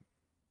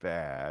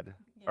 bad.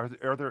 Are, Yes.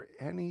 are there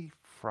any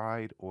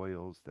fried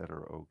oils that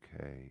are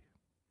okay?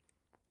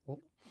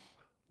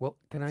 Well,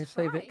 can I It's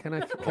say that?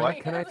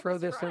 fried. Can I throw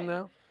It's this in fried.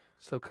 though?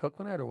 So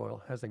coconut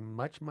oil has a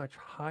much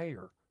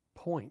higher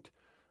point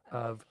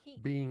of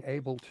Heat. being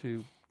able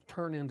to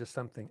turn into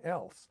something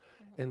else.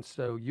 Mhm. And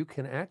so you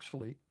can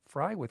actually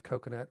fry with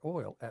coconut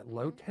oil at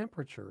low Mhm.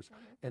 temperatures Mhm.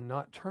 and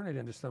not turn it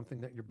into something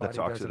that your body That's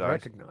doesn't oxidized.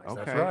 recognize.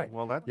 Okay. That's right.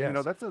 Well, that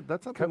Yes. that's something we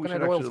should Coconut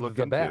actually oil's look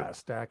the into.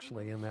 best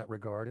actually in that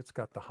regard. It's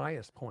got the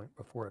highest point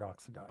before it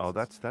oxidizes. Oh,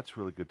 that's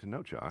really good to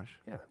know, Josh.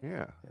 Yeah. Yeah.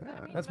 Yeah.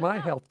 I mean, That's but my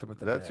no. health tip of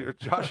the That's day. your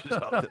Josh's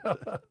health.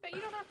 But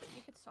you don't have to.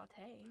 You could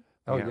saute.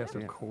 Oh Yeah, yes,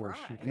 yeah. of course.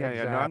 You Fry. can. Yeah, no,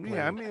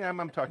 Exactly.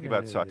 I'm talking Yeah,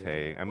 about yeah, yeah.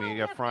 sautéing. I mean, Well, yeah,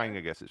 yeah, frying, there-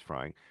 I guess, is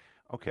frying.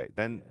 Okay,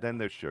 then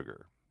there's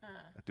sugar. Uh,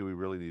 Do we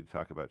really need to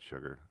talk about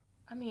sugar?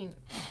 I mean,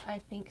 I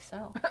think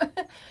so.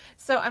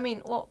 So, I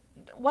mean, well,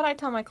 what I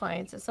tell my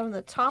clients is some of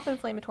the top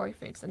inflammatory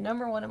foods, the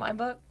number one in my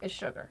book is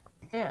sugar.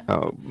 Yeah.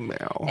 Oh, no.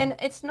 And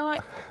it's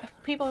not,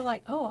 people are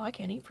like, oh, I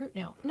can't eat fruit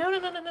now. No.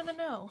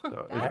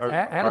 So That's are-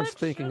 Adam's good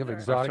thinking of sugar.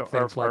 exotic So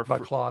are- things like are fru-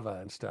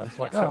 baklava and stuff. It's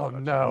like, So- oh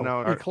no, no,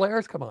 are-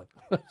 eclairs, come on.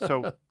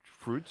 so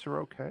fruits are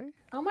okay,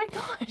 Oh my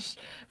gosh.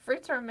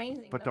 Fruits are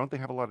amazing. but don't they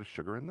have a lot of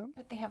sugar in them?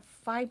 But they have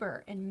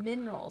fiber and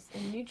minerals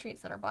and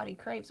nutrients that our body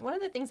craves. One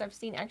of the things I've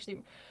seen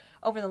actually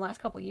over the last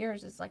couple of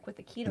years is like with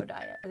the keto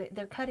diet,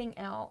 they're cutting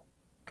out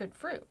good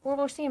fruit. Well,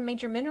 we're seeing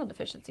major mineral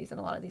deficiencies in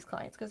a lot of these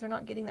clients because they're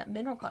not getting that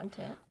mineral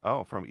content.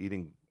 Oh, from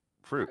eating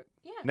fruit.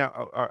 Yeah.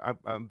 Now,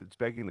 it's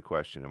begging the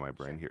question in my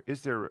brain here: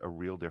 is there a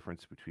real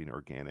difference between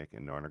organic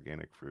and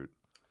non-organic fruit?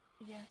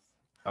 Yes.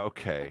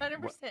 Okay.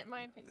 100% in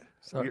my opinion.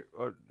 So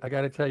You're- I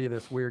got to tell you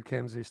this weird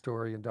Kenzie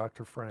story and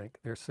Dr. Frank.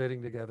 They're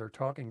sitting together,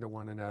 talking to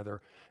one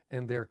another,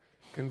 and they're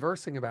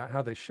conversing about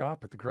how they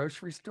shop at the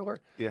grocery store.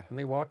 Yeah. And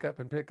they walk up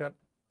and pick up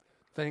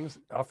things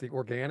off the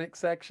organic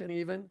section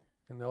even,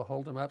 and they'll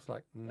hold them up. It's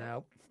like,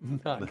 nope,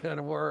 not going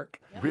to work.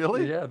 Yep.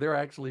 Really? Yeah, they're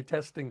actually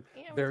testing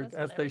Yeah, we their test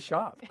as on they everything.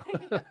 shop.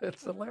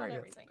 It's On hilarious.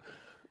 everything.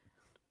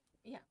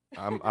 Yeah.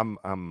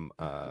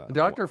 I'm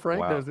Dr.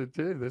 Frank wow. does it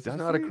too. This Does is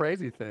not a he?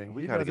 crazy thing.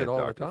 We He got to does get it all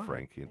the Dr. time.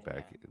 Frank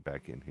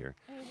back in here.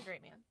 He's a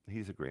great man.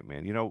 He's a great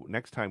man. You know,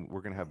 next time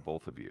we're gonna have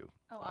both of you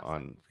Oh, awesome.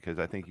 on because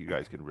I think you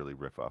guys can really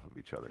riff off of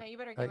each other. Now you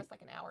better Hey. give us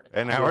like an hour to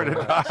An talk. hour to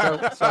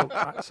Yeah.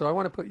 talk. So I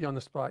want to put you on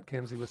the spot,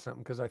 Kenzie, with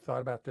something because I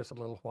thought about this a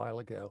little while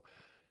ago.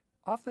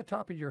 Off the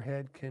top of your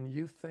head, can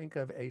you think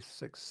of a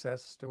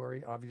success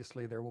story?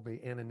 Obviously, there will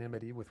be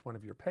anonymity with one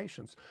of your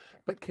patients,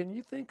 but can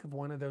you think of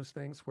one of those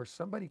things where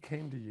somebody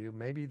came to you?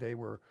 Maybe they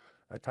were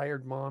a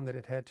tired mom that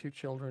had had 2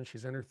 children.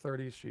 She's in her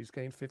 30s. She's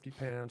gained 50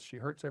 pounds. She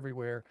hurts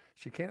everywhere.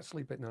 She can't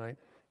sleep at night.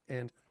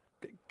 And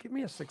give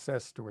me a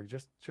success story.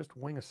 Just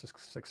wing a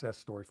success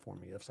story for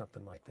me of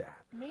something like that.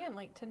 Man,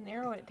 like to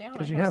narrow it down.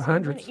 'Cause I you have so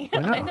hundreds. many.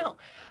 I know.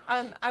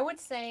 I know. I would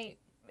say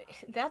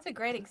that's a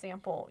great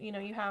example. You know,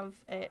 you have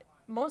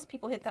most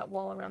people hit that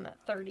wall around that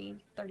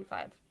 30,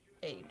 35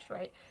 age,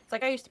 right? It's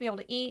like I used to be able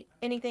to eat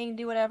anything,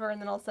 do whatever,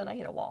 and then all of a sudden I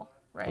hit a wall,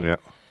 right? Yeah.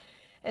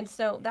 And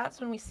so that's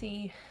when we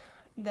see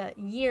the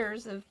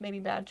years of maybe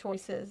bad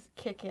choices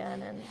kick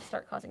in and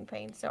start causing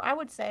pain. So I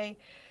would say,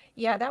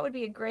 yeah, that would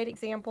be a great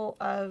example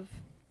of,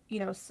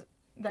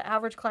 the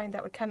average client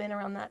that would come in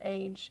around that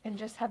age and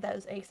just have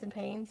those aches and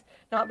pains,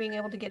 not being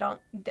able to get on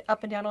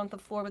up and down on the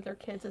floor with their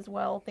kids as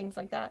well, things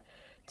like that,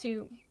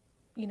 to,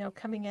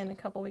 coming in a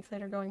couple weeks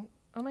later going,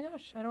 oh my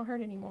gosh, I don't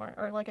hurt anymore.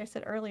 Or like I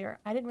said earlier,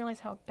 I didn't realize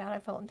how bad I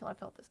felt until I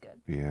felt this good.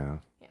 Yeah.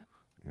 Yeah.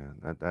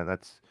 Yeah.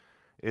 That's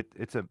it.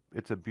 It's a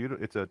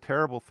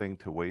terrible thing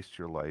to waste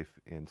your life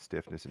in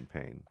stiffness and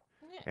pain,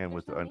 Yeah, and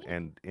there's with no need.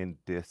 and in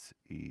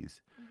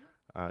dis-ease.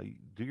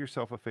 Do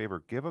yourself a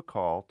favor. Give a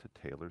call to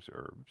Taylor's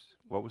Herbs.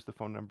 What was the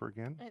phone number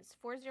again? It's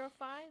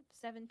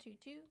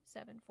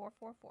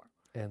 405-722-7444.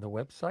 And the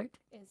website?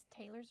 Is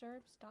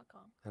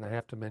taylorsherbs.com. And I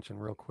have to mention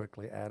real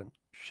quickly, Adam,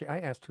 I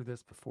asked her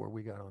this before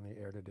we got on the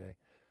air today.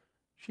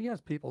 She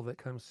has people that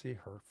come see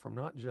her from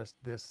not just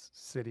this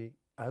city,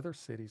 other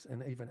cities,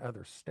 and even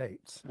other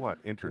states. What,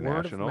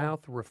 international? Word of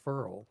mouth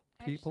referral.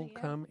 People Actually,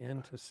 yeah. come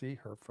in to see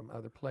her from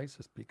other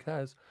places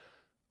because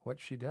what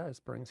she does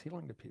brings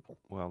healing to people.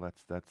 Well,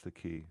 that's the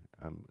key.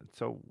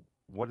 So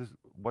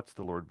what's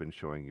the Lord been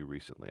showing you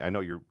recently? I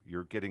know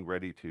you're getting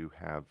ready to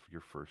have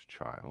your first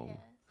child. Yes.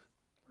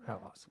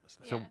 How awesome is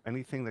that? So Yeah.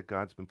 anything that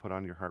God's been put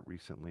on your heart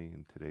recently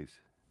in today's?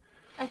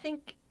 I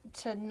think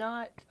to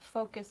not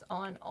focus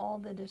on all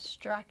the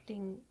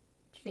distracting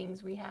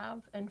things we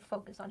have and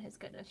focus on his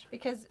goodness,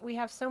 because we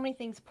have so many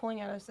things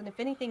pulling at us, and if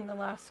anything, the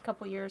last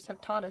couple years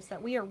have taught us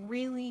that we are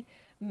really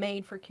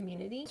made for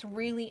community. It's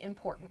really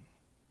important.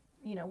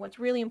 What's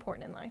really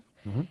important in life.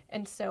 Mm-hmm.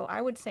 And so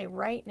I would say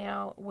right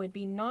now would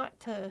be not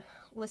to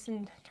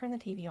turn the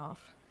TV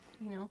off,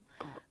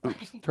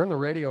 Oops. Turn the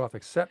radio off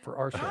except for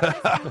our show.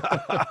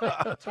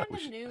 turn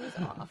the news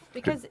off,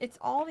 because it's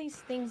all these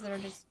things that are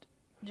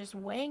just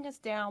weighing us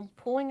down,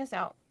 pulling us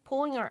out,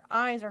 pulling our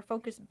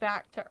focus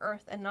back to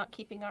earth, and not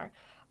keeping our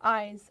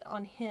eyes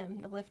on him,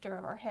 the lifter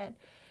of our head.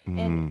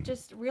 And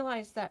just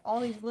realize that all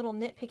these little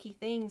nitpicky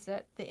things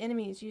that the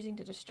enemy is using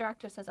to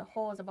distract us as a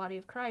whole, as a body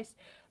of Christ,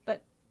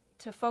 but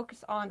to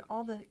focus on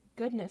all the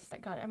goodness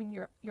that God,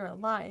 you're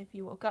alive,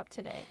 you woke up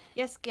today.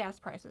 Yes, gas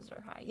prices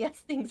are high. Yes,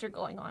 things are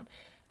going on,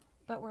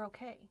 but we're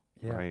okay.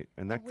 Yeah. Right,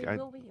 and We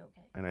will be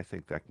okay. And I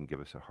think that can give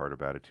us a heart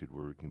of attitude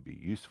where we can be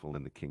useful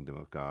in the kingdom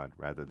of God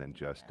rather than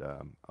just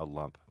a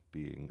lump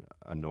being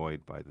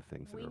annoyed by the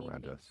things that We are need to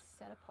around be us.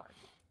 set apart.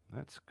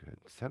 That's good.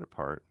 Set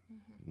apart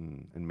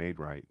and made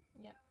right.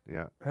 Yeah.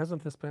 Yeah.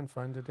 Hasn't this been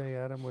fun today,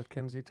 Adam, with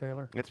Mckenzie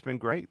Taylor? It's been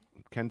great.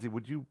 Kenzie,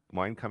 would you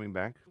mind coming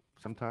back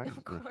sometime?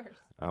 Of course.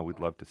 We'd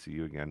love to see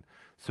you again.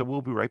 So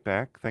we'll be right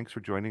back. Thanks for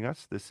joining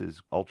us. This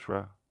is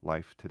Ultra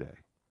Life Today.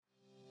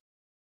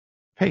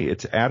 Hey,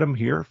 it's Adam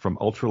here from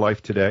Ultra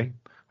Life Today.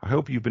 I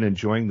hope you've been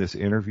enjoying this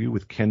interview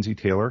with Mckenzie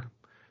Taylor.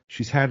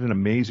 She's had an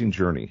amazing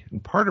journey,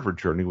 and part of her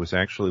journey was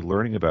actually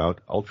learning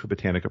about Ultra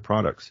Botanica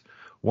products,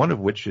 one of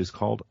which is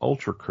called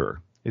UltraCur.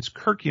 It's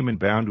curcumin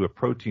bound to a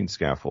protein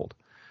scaffold.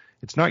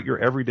 It's not your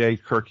everyday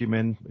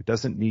curcumin. It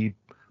doesn't need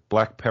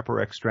black pepper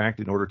extract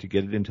in order to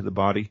get it into the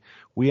body.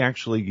 We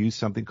actually use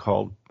something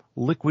called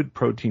liquid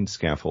protein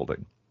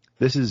scaffolding.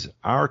 This is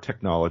our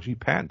technology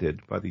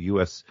patented by the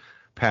U.S.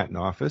 Patent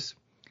Office.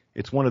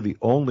 It's one of the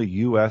only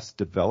U.S.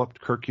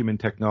 developed curcumin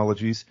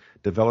technologies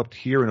developed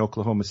here in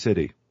Oklahoma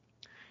City.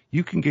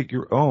 You can get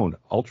your own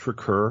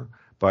UltraCur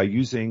by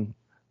using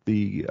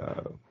the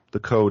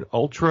code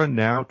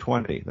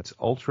UltraNow20. That's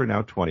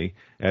UltraNow20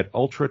 at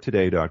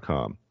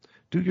ultratoday.com.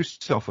 Do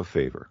yourself a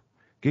favor.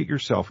 Get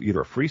yourself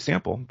either a free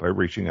sample by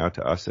reaching out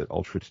to us at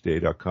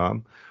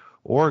ultratoday.com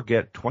or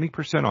get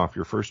 20% off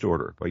your first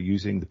order by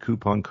using the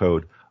coupon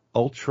code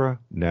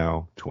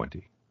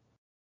UltraNow20.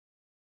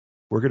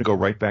 We're going to go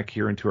right back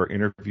here into our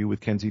interview with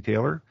Mckenzie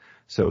Taylor.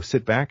 So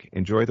sit back,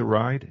 enjoy the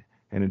ride,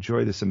 and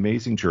enjoy this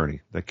amazing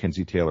journey that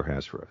Mckenzie Taylor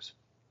has for us.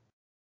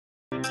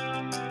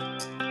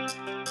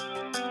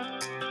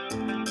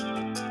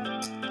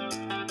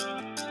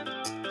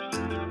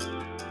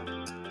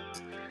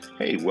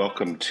 Hey,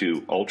 welcome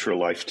to Ultra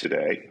Life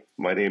Today.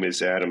 My name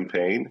is Adam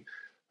Payne.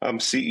 I'm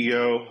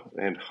CEO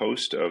and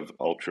host of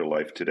Ultra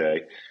Life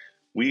Today.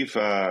 We've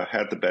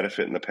had the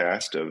benefit in the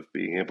past of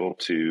being able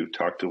to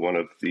talk to one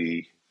of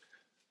the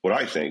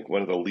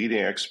leading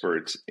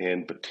experts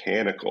in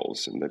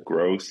botanicals and the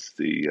growth,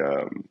 the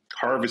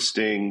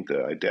harvesting,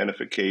 the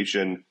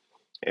identification,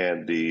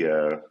 and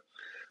the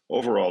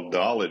overall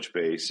knowledge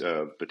base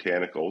of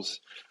botanicals.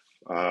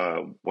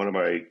 One of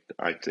my,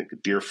 I think, a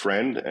dear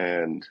friend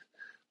and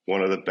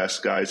one of the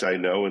best guys I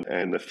know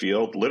in the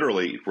field,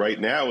 literally right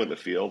now in the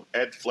field,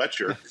 Ed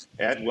Fletcher.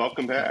 Ed,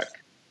 welcome back.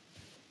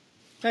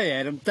 Hey,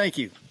 Adam. Thank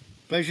you.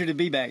 Pleasure to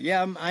be back.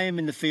 Yeah, I am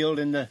in the field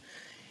in the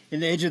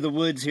edge of the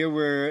woods here.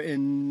 We're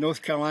in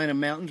North Carolina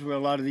mountains where a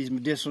lot of these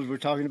medicinals we're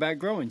talking about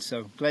growing.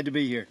 So glad to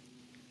be here.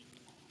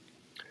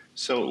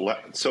 So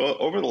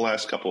over the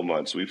last couple of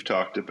months, we've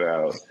talked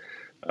about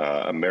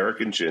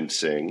American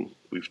ginseng.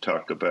 We've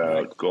talked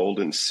about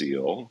golden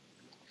seal.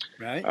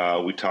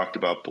 Right. We talked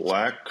about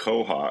black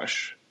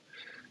cohosh.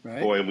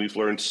 Right. Boy, we've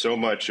learned so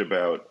much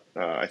about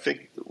I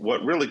think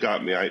what really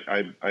got me,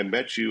 I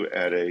met you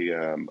at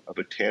a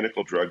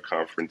botanical drug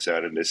conference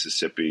out in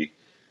Mississippi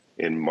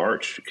in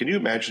March. Can you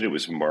imagine it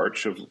was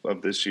March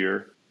of this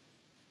year?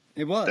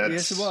 It was. That's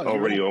Yes, it was.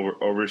 already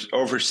Right.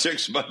 over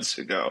 6 months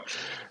ago.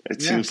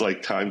 It Yeah. seems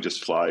like time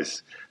just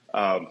flies.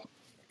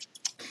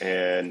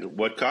 And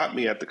what got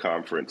me at the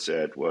conference,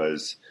 Ed,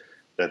 was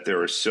that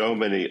there are so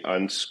many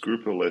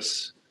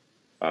unscrupulous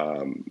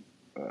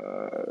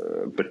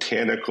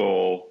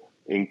botanical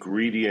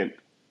ingredient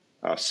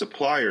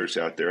suppliers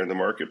out there in the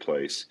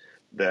marketplace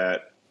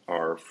that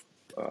are,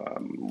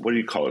 what do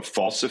you call it,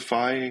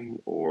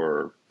 falsifying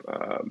or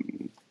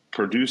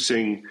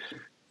producing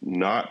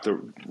not the,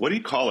 what do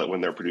you call it when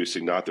they're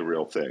producing not the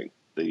real thing?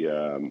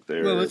 They're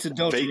It's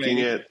adulterated. faking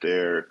it.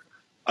 They're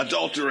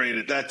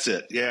adulterated. That's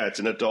it. Yeah, it's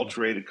an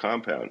adulterated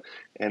compound.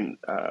 And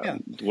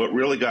what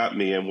really got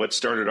me and what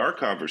started our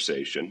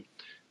conversation,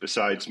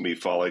 besides me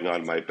falling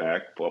on my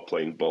back while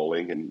playing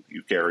bowling and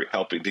you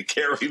helping to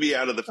carry me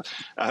out of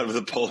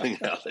the bowling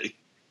alley,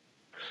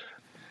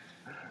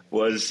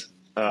 was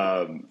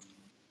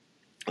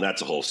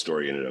that's a whole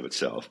story in and of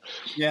itself.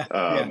 Yeah.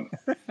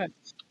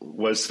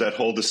 Was that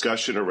whole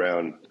discussion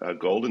around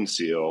golden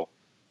seal,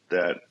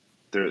 that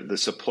the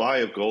supply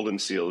of golden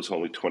seal is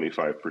only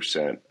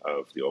 25%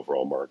 of the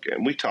overall market.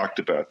 And we talked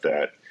about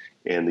that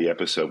in the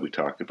episode we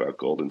talked about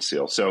golden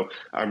seal. So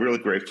I'm really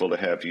grateful to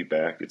have you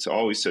back. It's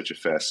always such a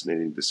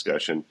fascinating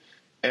discussion.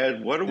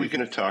 Ed, what are we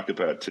going to talk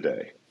about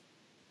today?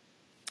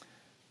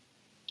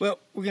 Well,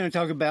 we're going to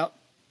talk about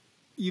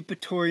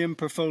Eupatorium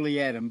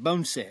perfoliatum,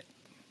 boneset.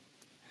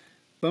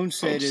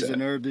 Boneset is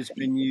an herb that's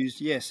been used.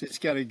 Yes, it's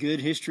got a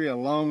good history, a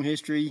long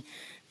history,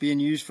 being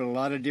used for a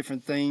lot of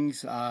different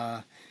things.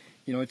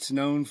 It's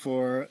known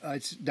for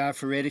its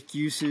diaphoretic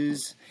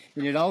uses,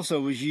 and it also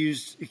was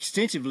used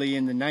extensively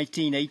in the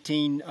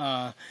 1918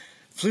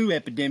 flu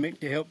epidemic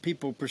to help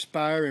people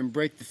perspire and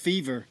break the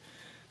fever,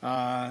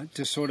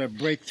 to sort of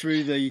break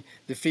through the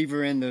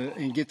fever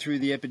and get through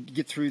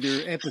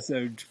their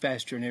episodes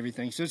faster and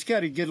everything. So it's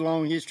got a good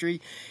long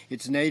history.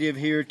 It's native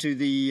here to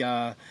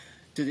the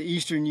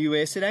eastern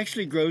U.S. It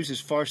actually grows as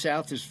far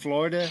south as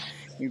Florida.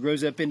 It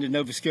grows up into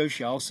Nova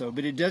Scotia also,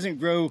 but it doesn't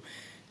grow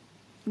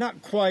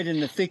not quite in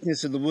the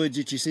thickness of the woods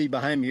that you see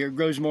behind me here. It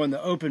grows more in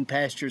the open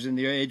pastures in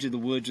the edge of the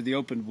woods or the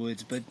open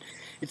woods, but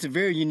it's a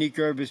very unique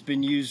herb. It's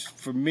been used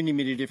for many,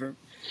 many different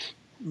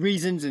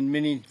reasons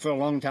and for a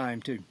long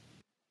time too.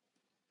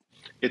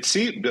 It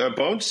seems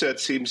boneset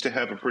seems to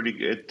have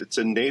it's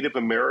a Native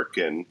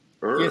American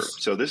herb. Yes.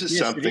 So this is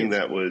something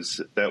that was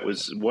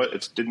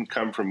it didn't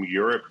come from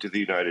Europe to the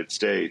United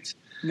States.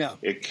 No,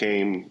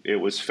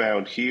 it was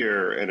found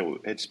here, and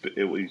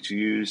it was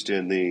used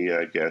in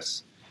the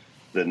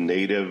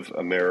Native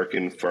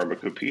American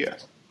pharmacopoeia.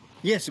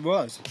 Yes, it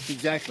was.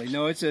 Exactly.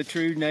 No, it's a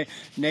true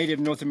native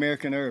North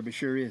American herb. It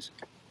sure is.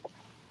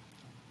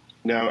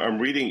 Now, I'm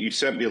reading, you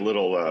sent me a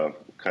little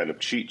kind of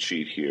cheat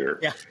sheet here.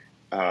 Yeah.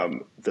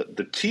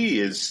 The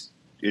tea is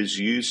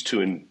used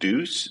to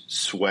induce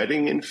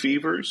sweating in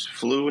fevers,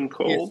 flu, and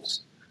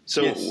colds. Yes.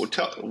 So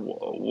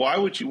why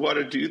would you want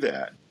to do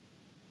that?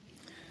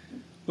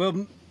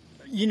 Well,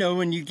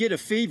 when you get a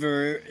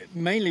fever,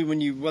 mainly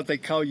when what they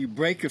call you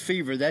break a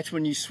fever, that's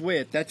when you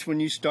sweat. That's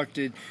when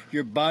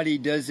your body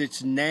does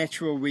its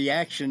natural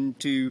reaction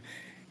to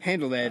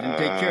handle that and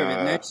take care of it.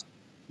 And that's,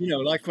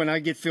 like when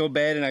I feel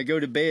bad and I go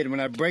to bed, and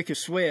when I break a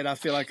sweat, I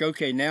feel like,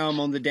 okay, now I'm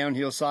on the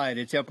downhill side.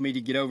 It's helped me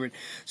to get over it.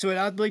 So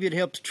I believe it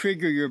helps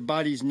trigger your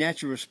body's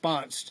natural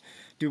response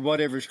to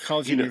whatever's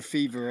causing your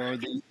fever or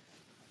the.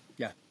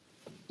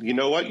 You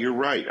know what? You're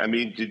right. I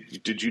mean,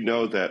 did you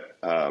know that,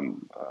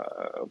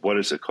 what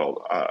is it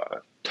called?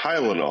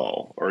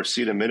 Tylenol or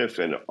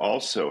acetaminophen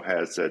also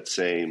has that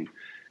same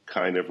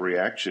kind of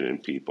reaction in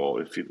people.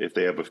 If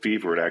they have a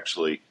fever, it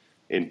actually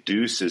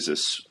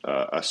induces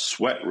a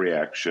sweat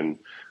reaction,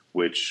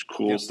 which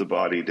cools the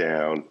body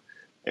down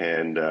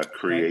and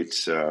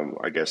creates,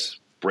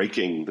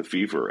 breaking the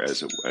fever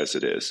as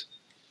it is.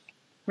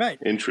 Right.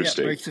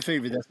 Interesting. Yeah, breaks the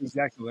fever. That's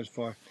exactly what it's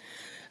for.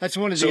 That's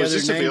one of the other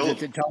names that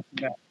they talk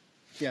about.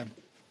 Yeah.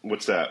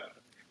 What's that?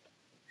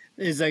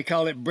 Is they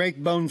call it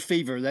break bone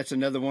fever. That's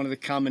another one of the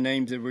common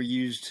names that were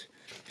used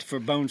for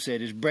boneset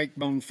is break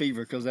bone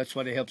fever, because that's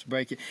what it helps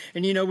break it.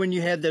 And when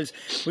you have those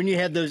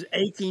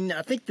aching,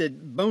 I think the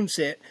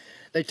boneset,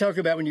 they talk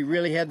about when you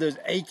really have those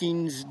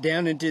achings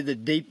down into the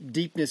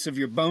deepness of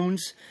your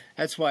bones.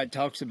 That's why it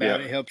talks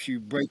about it helps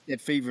you break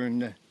that fever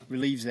and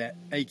relieves that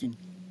aching.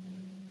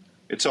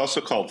 It's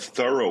also called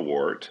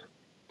thoroughwort.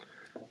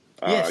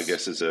 Yes. I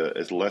guess is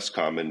a less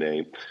common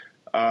name.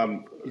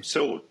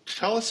 So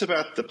tell us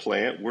about the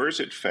plant. Where is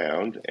it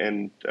found,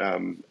 and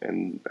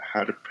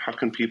how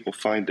can people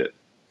find it?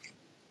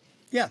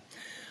 Yeah,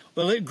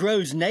 well, it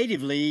grows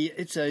natively.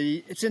 It's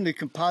in the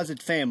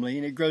composite family,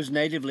 and it grows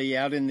natively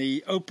out in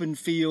the open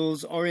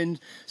fields or in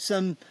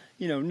some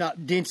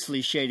not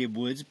densely shaded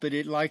woods, but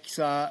it likes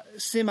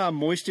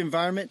semi-moist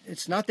environment.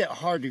 It's not that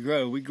hard to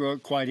grow. We grow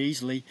it quite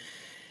easily.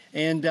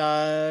 And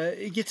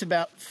it gets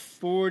about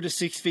 4 to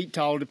 6 feet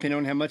tall, depending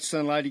on how much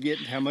sunlight you get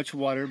and how much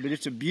water. But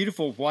it's a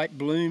beautiful white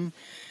bloom.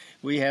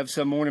 We have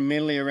some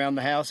ornamentally around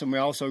the house, and we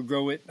also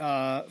grow it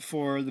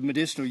for the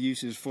medicinal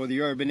uses for the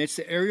herb. And it's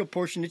the aerial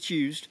portion that's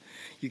used.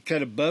 You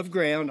cut above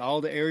ground, all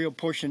the aerial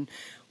portion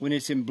when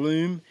it's in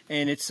bloom,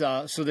 and it's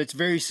so that's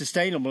very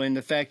sustainable in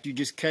the fact you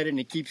just cut it and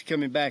it keeps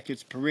coming back.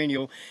 It's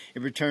perennial.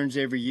 It returns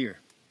every year.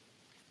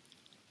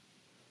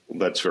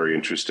 That's very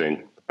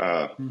interesting.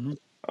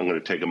 I'm going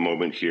to take a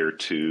moment here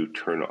to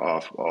turn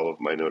off all of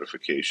my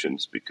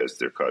notifications because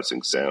they're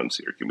causing sounds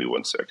here. Give me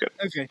 1 second.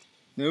 Okay,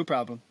 no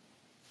problem.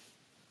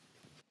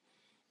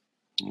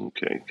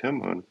 Okay,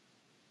 come on.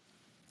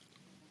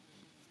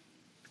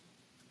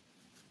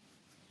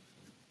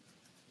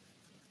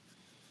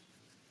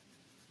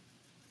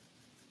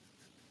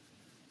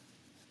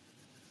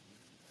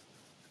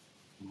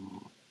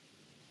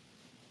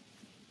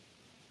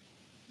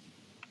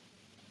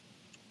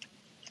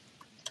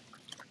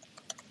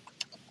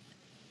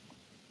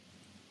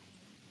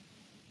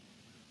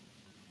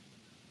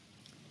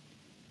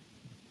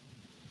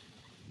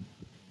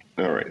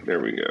 All right, there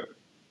we go.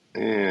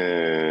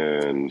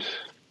 And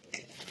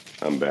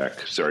I'm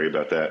back. Sorry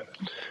about that.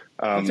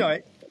 That's all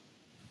right.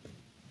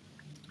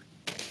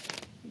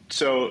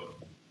 So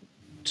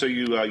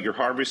you're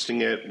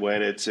harvesting it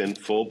when it's in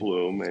full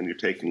bloom, and you're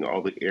taking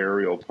all the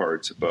aerial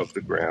parts above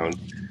the ground.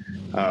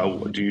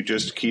 Do you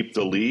just keep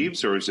the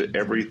leaves, or is it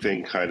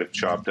everything kind of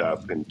chopped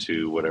up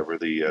into whatever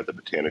the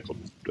botanical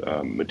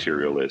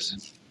material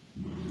is?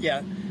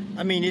 Yeah,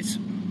 I mean, it's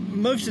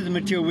most of the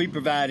material we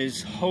provide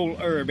is whole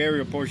herb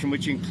aerial portion,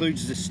 which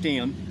includes the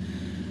stem.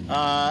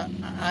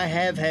 I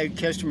have had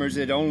customers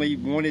that only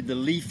wanted the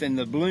leaf and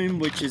the bloom,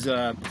 which is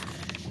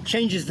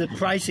changes the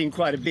pricing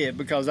quite a bit,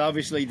 because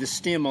obviously the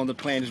stem on the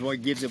plant is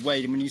what gives it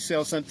weight. And when you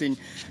sell something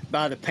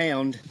by the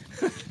pound,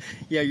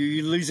 yeah,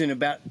 you're losing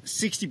about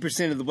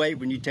 60% of the weight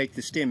when you take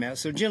the stem out.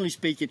 So generally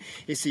speaking,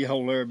 it's the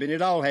whole herb, and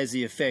it all has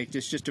the effect.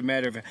 It's just a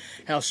matter of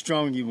how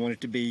strong you want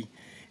it to be.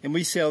 And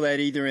we sell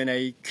that either in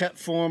a cut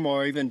form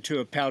or even to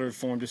a powdered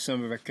form to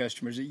some of our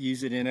customers that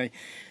use it in a,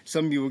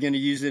 some of you are going to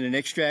use it in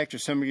extract, or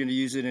some are going to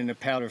use it in a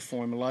powder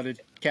form, a lot of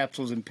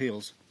capsules and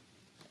pills.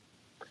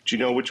 Do you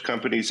know which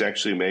companies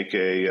actually make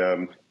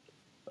a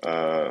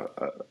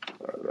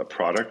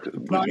product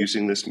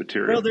using this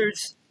material? Well,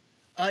 there's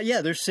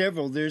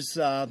several. There's,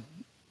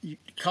 you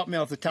caught me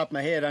off the top of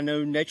my head. I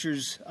know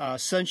Nature's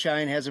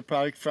Sunshine has a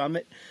product from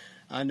it.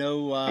 I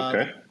know,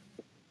 Okay.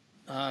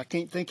 I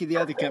can't think of the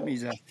other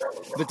companies,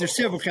 but there's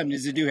several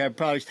companies that do have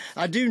products.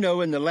 I do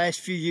know in the last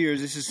few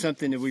years, this is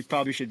something that we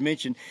probably should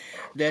mention,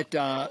 that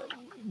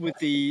with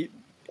the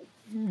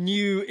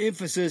new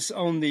emphasis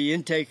on the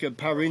intake of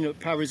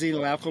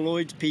pyrazonyl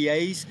alkaloids,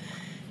 PAs,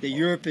 that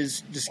Europe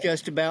has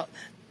discussed about,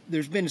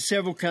 there's been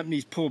several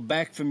companies pulled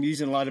back from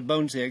using a lot of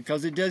boneset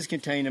because it does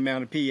contain an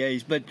amount of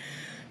PAs. But,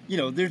 you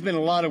know, there's been a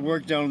lot of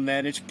work done on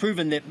that. It's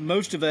proven that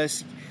most of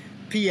us,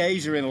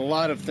 PAs are in a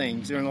lot of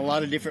things. They're in a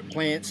lot of different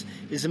plants.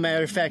 As a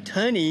matter of fact,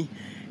 honey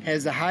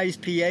has the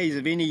highest PAs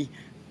of any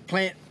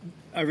plant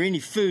or any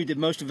food that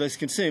most of us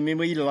consume. I mean,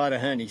 we eat a lot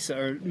of honey,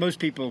 so most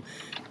people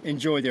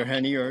enjoy their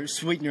honey or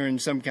sweetener in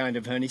some kind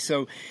of honey.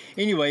 So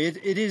anyway,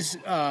 it is,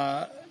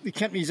 the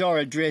companies are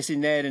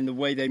addressing that in the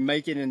way they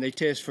make it, and they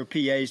test for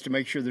PAs to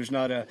make sure there's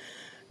not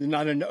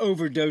an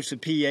overdose of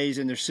PAs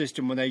in their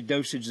system when they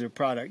dosage their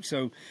product.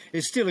 So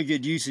it's still a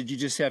good usage. You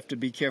just have to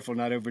be careful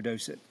not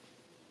overdose it.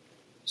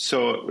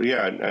 So,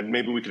 yeah, and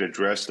maybe we can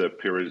address the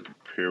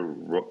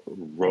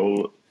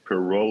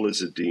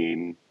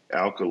pyrrolizidine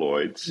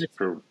alkaloids.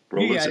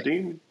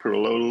 Pyrrolizidine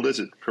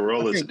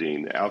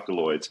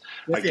alkaloids.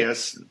 I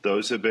guess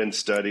those have been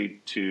studied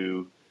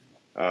for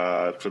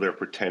their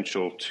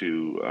potential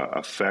to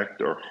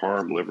affect or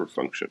harm liver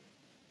function.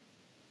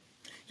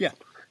 Yeah.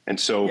 And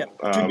so,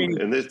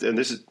 and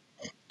this is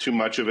too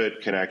much of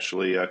it can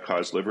actually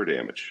cause liver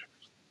damage.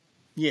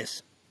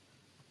 Yes.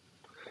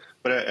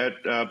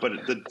 But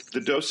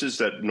the doses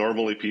that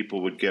normally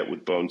people would get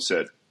with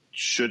boneset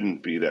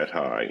shouldn't be that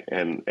high,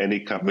 and any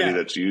company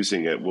that's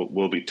using it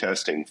will be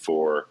testing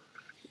for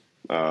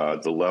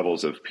the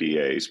levels of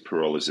PAs,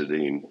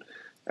 pyrrolizidine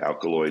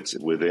alkaloids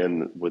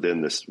within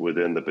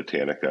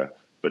the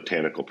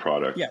botanical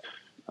product. Yeah.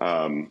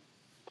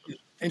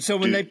 And so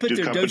when they put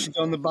their dosage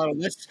on the bottle,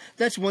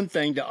 that's one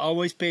thing to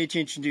always pay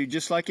attention to.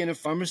 Just like in a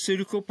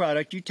pharmaceutical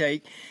product you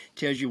take,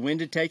 tells you when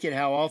to take it,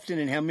 how often,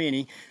 and how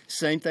many.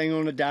 Same thing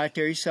on a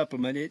dietary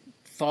supplement. It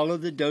follow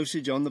the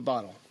dosage on the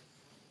bottle.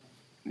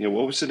 Yeah,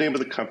 what was the name of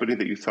the company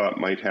that you thought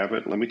might have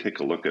it? Let me take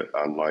a look at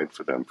online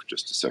for them for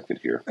just a second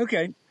here.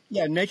 Okay.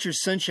 Yeah,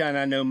 Nature's Sunshine,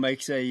 I know,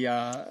 makes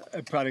a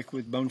product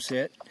with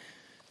boneset.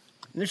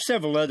 And there's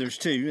several others,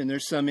 too, and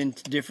there's some in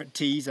different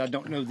teas. I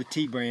don't know the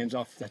tea brands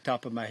off the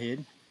top of my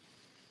head.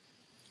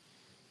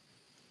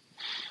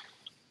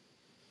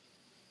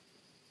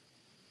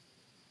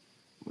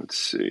 Let's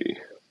see.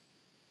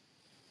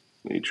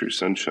 Nature's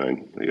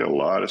Sunshine. They got a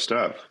lot of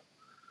stuff.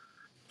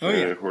 Oh,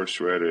 yeah.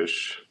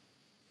 Horseradish.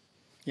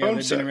 Yeah,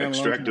 boneset,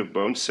 extractive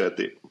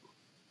boneset.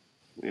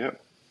 Yeah.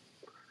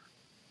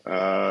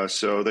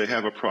 So they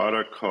have a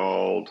product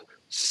called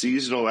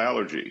Seasonal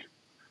Allergy,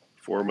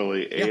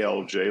 formerly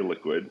ALJ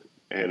liquid,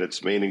 and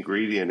its main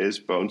ingredient is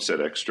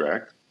boneset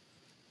extract.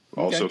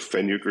 Also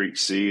fenugreek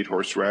seed,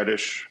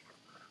 horseradish,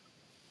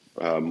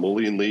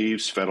 mullein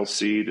leaves, fennel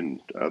seed,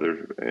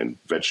 and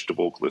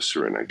vegetable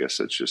glycerin. I guess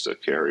that's just a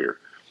carrier.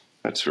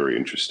 That's very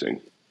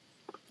interesting.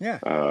 Yeah.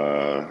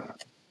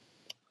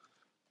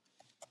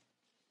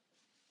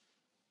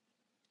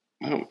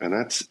 And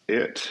that's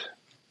it.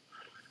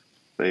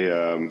 They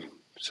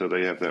so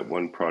they have that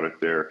one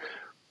product there.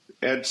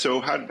 And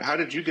so how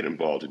did you get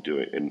involved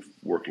in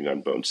working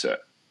on boneset?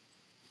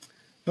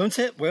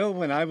 Boneset, well,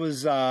 when I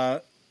was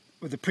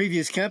with the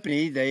previous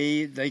company,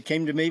 they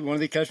came to me. One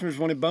of the customers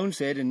wanted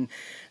boneset, and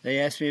they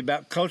asked me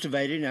about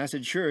cultivating, and I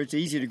said, sure, it's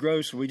easy to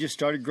grow. So we just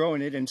started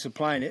growing it and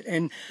supplying it.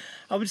 And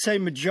I would say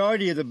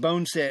majority of the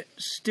boneset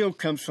still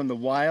comes from the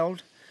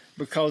wild,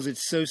 because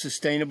it's so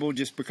sustainable,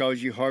 just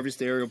because you harvest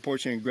the aerial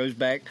portion and it grows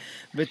back.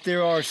 But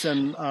there are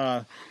some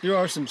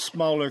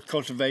smaller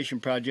cultivation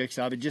projects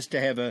of it, just to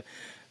have a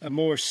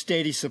more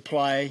steady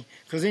supply,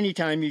 because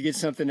anytime you get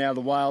something out of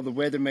the wild, the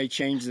weather may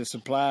change the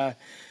supply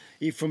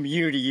from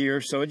year to year,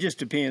 so it just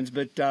depends.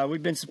 But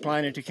we've been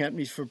supplying it to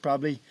companies for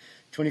probably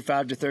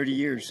 25 to 30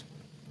 years.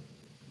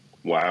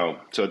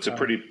 Wow. So it's a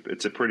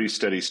pretty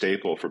steady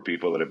staple for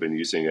people that have been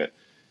using it,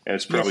 and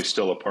it's probably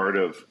still a part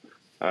of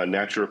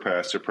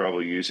naturopaths are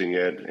probably using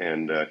it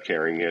and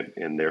carrying it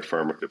in their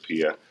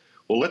pharmacopoeia.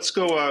 Well, let's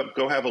go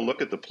have a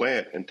look at the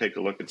plant and take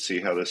a look and see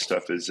how this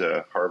stuff is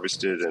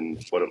harvested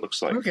and what it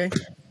looks like. Okay.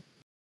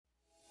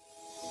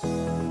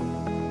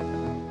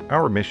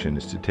 Our mission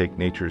is to take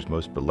nature's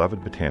most beloved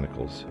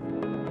botanicals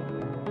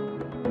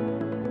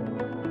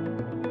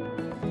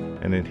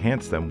and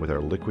enhance them with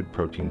our liquid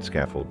protein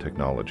scaffold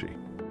technology.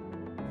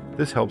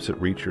 This helps it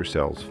reach your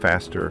cells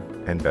faster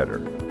and better.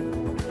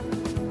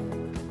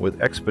 With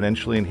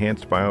exponentially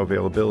enhanced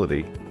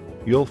bioavailability,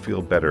 you'll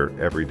feel better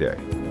every day.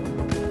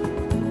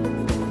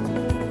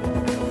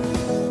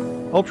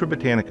 Ultra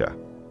Botanica,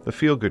 the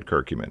feel-good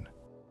curcumin.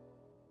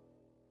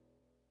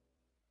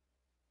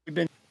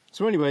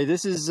 So anyway,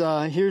 this is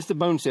here's the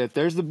boneset.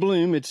 There's the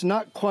bloom. It's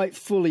not quite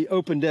fully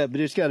opened up, but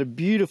it's got a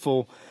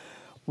beautiful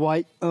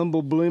white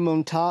umbel bloom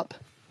on top.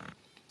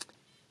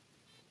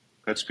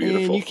 That's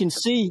beautiful. And you can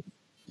see,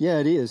 yeah,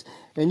 it is.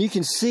 And you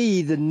can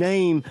see the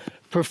name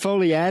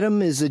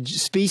Perfoliatum is a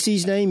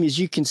species name. As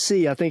you can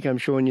see, I think I'm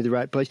showing you the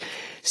right place.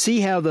 See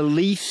how the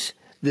leaves,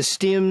 the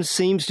stem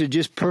seems to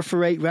just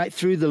perforate right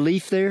through the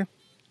leaf there?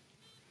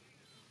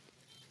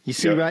 You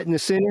see right in the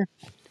center?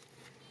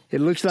 It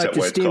looks like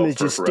the stem is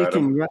just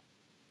sticking right.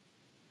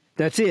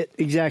 That's it,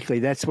 exactly.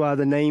 That's why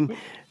the name.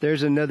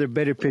 There's another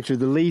better picture.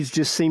 The leaves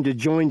just seem to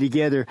join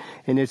together,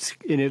 and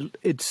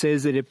it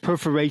says that it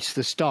perforates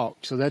the stalk.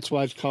 So that's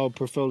why it's called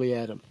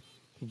Perfoliatum.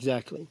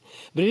 Exactly.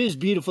 But it is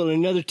beautiful. In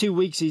another 2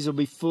 weeks, these will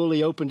be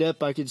fully opened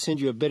up. I could send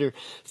you a better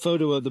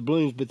photo of the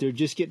blooms, but they're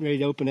just getting ready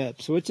to open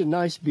up. So it's a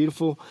nice,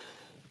 beautiful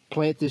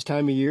plant this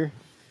time of year.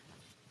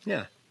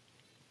 Yeah.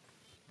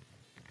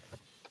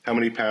 How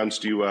many pounds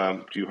do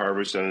you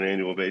harvest on an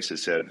annual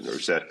basis, Ed, or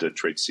is that a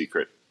trade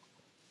secret?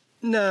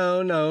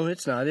 No,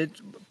 it's not.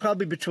 It's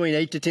probably between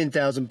 8,000 to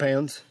 10,000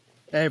 pounds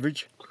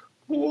average.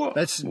 Whoa.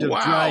 That's the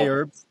dry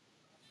herb.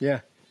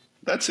 Yeah.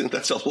 That's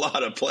a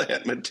lot of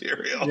plant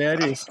material. Yeah,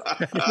 it is.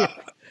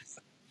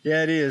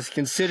 Yeah, it is.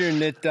 Considering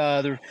that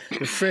the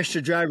fresh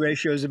to dry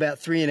ratio is about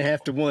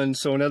 3.5 to 1.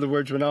 So in other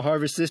words, when I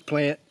harvest this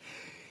plant,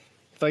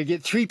 if I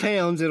get 3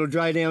 pounds, it'll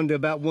dry down to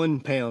about 1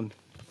 pound.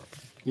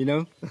 You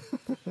know?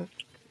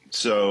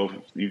 So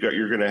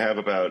you're going to have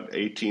about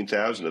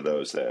 18,000 of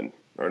those then,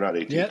 or not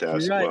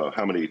 18,000? Right. Well,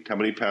 how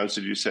many pounds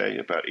did you say?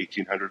 About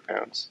 1,800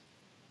 pounds.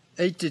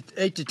 8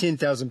 to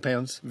 10,000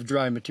 pounds of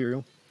dry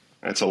material.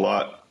 That's a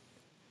lot.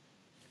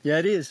 Yeah,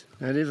 it is.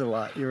 That is a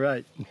lot. You're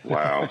right.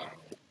 Wow.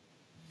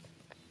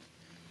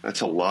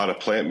 That's a lot of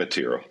plant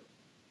material.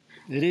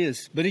 It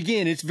is. But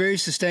again, it's very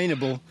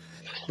sustainable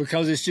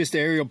because it's just the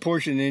aerial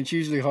portion and it's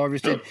usually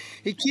harvested.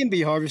 It can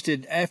be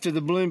harvested after the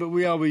bloom, but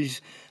we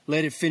always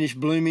let it finish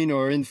blooming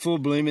or in full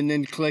bloom and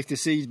then collect the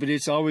seeds, but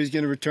it's always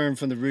going to return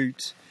from the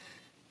roots.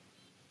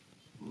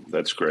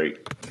 That's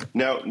great.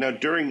 Now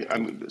during,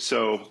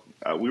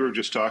 we were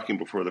just talking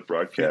before the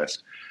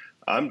broadcast.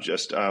 I'm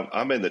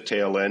in the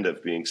tail end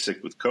of being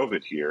sick with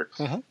COVID here.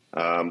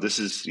 This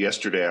is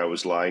yesterday. I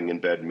was lying in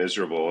bed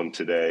miserable, and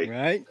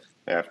today,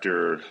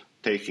 after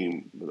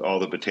taking all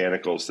the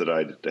botanicals that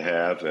I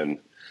have and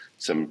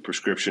some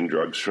prescription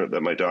drugs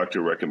that my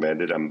doctor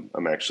recommended,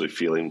 I'm actually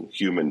feeling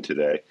human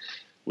today,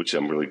 which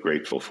I'm really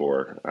grateful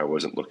for. I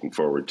wasn't looking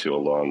forward to a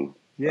long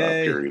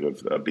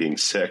period of being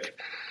sick.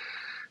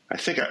 I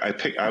think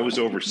I was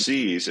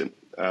overseas, and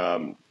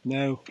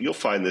you'll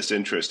find this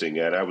interesting,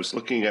 Ed. I was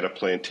looking at a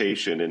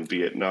plantation in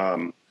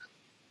Vietnam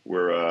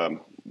where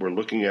we're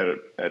looking at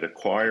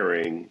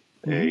acquiring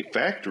a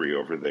factory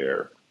over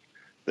there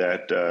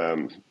that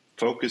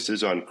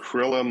focuses on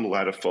Cryllum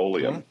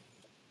latifolium.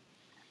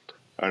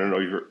 I don't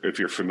know if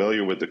you're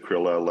familiar with the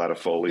Crylla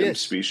latifolium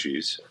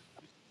species.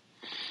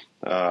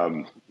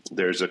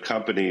 there's a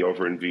company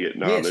over in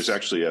Vietnam. Yes. There's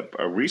actually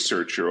a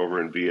researcher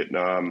over in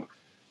Vietnam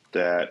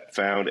that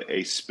found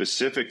a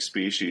specific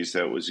species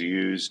that was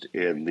used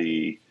in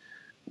the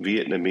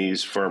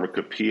Vietnamese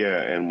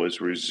pharmacopoeia and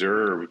was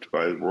reserved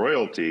by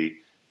royalty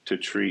to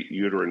treat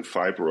uterine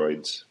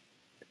fibroids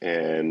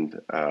and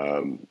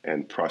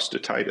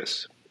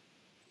prostatitis.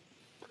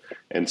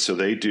 And so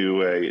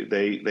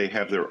they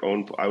have their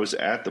own. I was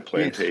at the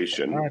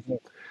plantation, Yes.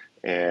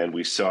 and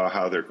we saw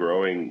how they're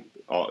growing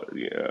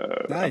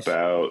Nice.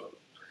 about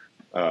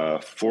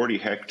 40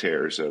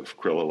 hectares of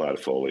Krilla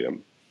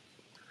latifolium,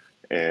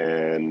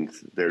 and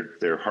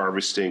they're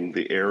harvesting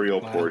the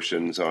aerial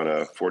portions on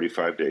a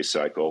 45-day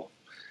cycle,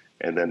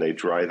 and then they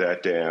dry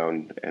that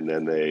down, and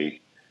then they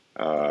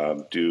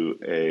do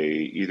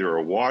either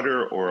a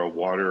water or a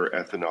water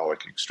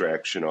ethanolic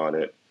extraction on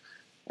it,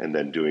 and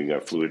then doing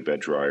a fluid bed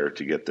dryer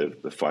to get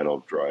the final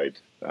dried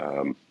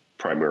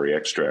primary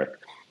extract.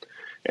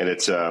 And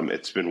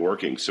it's been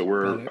working. So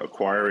we're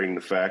acquiring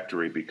the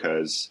factory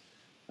because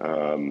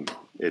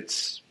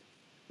it's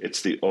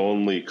the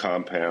only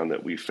compound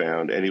that we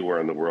found anywhere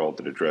in the world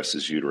that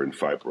addresses uterine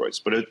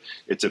fibroids. But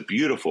it's a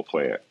beautiful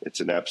plant. It's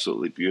an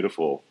absolutely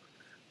beautiful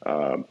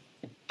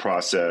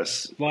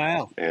process.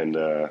 Wow. And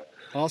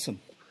Awesome.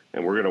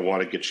 And we're going to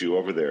want to get you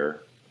over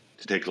there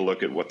to take a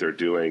look at what they're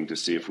doing to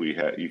see if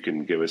you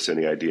can give us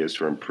any ideas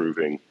for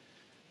improving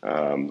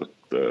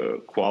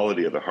the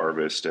quality of the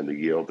harvest and the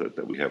yield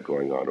that we have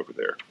going on over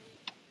there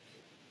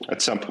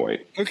at some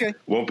point. Okay.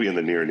 Won't be in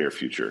the near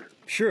future.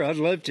 Sure, I'd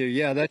love to.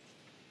 Yeah,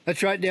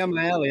 that's right down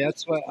my alley.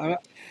 That's what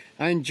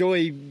I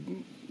enjoy.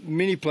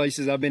 Many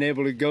places I've been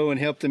able to go and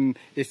help them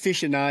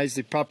efficientize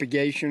the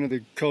propagation or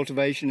the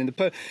cultivation and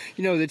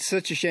it's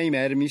such a shame,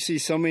 Adam. You see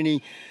so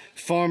many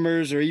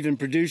farmers or even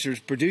producers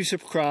produce a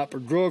crop or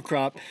grow a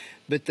crop,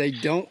 but they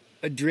don't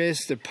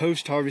address the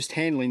post-harvest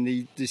handling.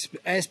 The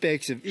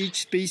aspects of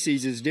each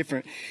species is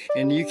different,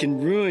 and you can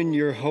ruin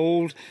your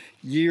whole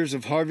years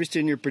of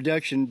harvesting your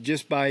production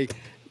just by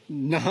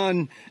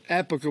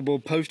non-applicable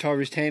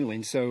post-harvest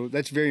handling. So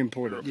that's very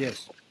important.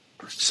 Yes.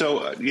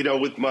 So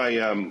with my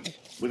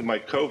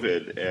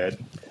COVID,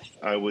 Ed,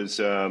 I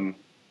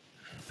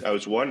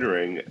was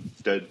wondering,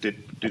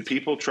 did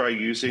people try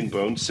using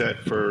bone set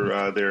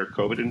for their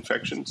COVID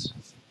infections?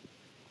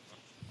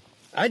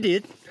 I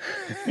did.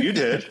 You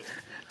did.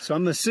 So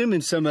I'm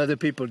assuming some other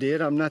people did.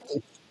 I'm not.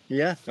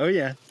 Yeah. Oh,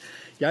 yeah.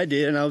 Yeah, I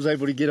did. And I was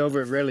able to get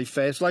over it really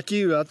fast. Like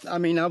you, I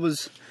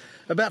was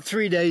about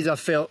 3 days I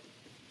felt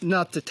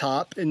not the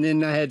top. And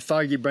then I had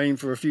foggy brain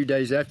for a few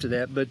days after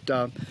that.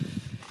 But,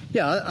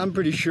 yeah, I'm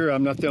pretty sure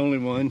I'm not the only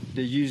one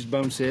that used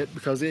bone set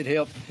because it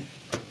helped.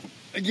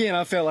 Again,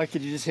 I felt like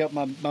it just helped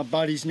my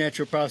body's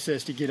natural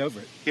process to get over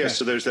it. Yeah,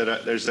 so there's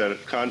that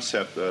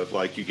concept of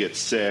like you get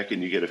sick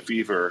and you get a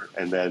fever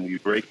and then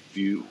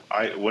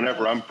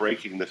whenever I'm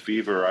breaking the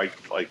fever,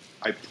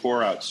 I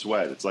pour out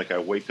sweat. It's like I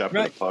wake up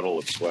in a puddle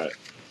of sweat.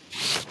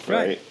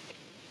 Right.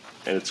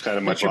 And it's kind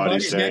of my body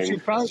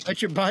saying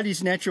that's your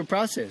body's natural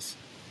process.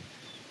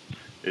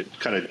 It's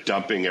kind of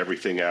dumping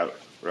everything out,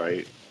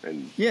 right?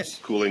 And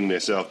cooling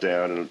myself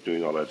down and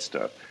doing all that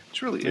stuff.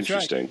 It's really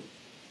interesting. Right.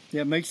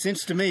 Yeah, it makes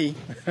sense to me.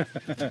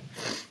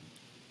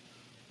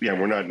 Yeah,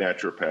 we're not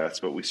naturopaths,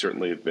 but we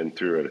certainly have been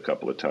through it a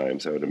couple of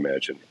times, I would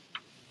imagine.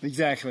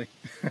 Exactly.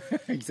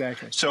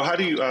 Exactly. So how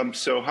do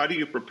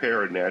you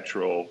prepare a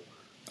natural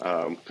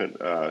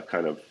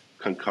kind of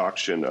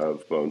concoction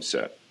of bone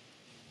set?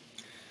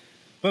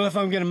 Well, if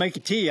I'm going to make a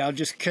tea, I'll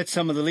just cut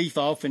some of the leaf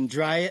off and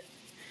dry it,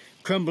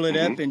 crumble it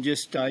up, and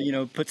just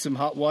put some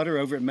hot water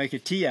over it and make a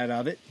tea out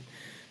of it.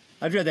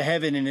 I'd rather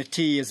have it in a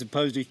tea as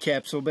opposed to a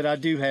capsule, but I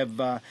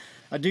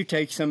do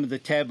take some of the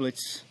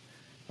tablets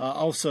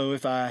also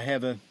if I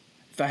have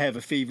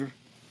a fever.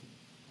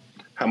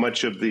 How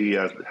much of the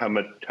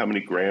how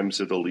many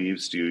grams of the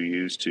leaves do you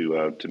use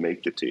to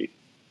make the tea?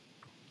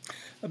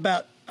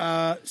 About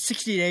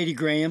 60 to 80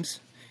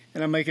 grams,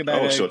 and I make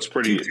about. So it's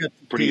pretty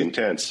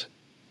intense.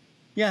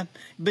 Yeah,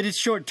 but it's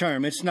short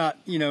term. It's not.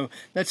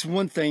 That's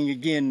one thing.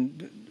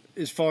 Again,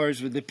 as far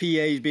as with the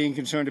PAs being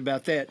concerned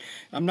about that,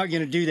 I'm not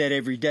going to do that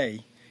every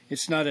day.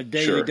 It's not a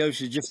daily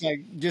dosage.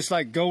 Just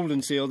like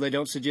golden seal, they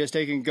don't suggest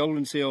taking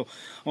golden seal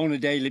on a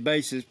daily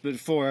basis. But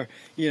for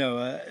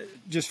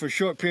just for a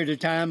short period of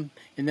time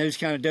in those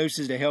kind of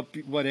doses to help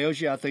what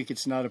ails you, I think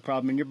it's not a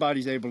problem, and your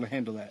body's able to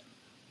handle that.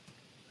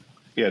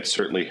 Yeah, it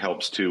certainly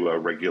helps to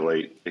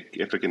regulate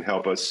if it can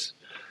help us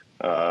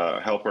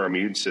help our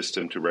immune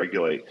system to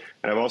regulate.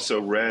 And I've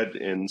also read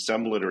in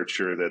some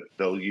literature that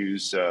they'll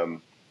use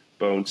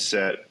bone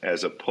set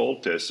as a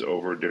poultice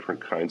over different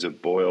kinds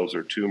of boils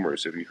or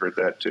tumors. Have you heard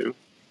that too?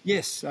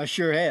 Yes, I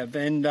sure have.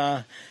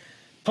 And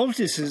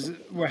poultices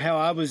were how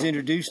I was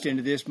introduced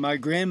into this. My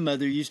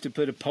grandmother used to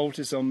put a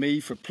poultice on me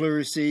for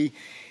pleurisy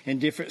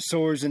and different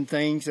sores and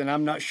things. And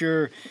I'm not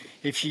sure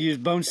if she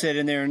used bone set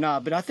in there or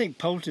not, but I think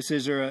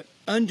poultices are an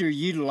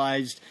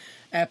underutilized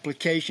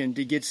application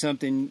to get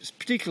something,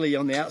 particularly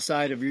on the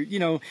outside of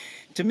your,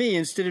 to me,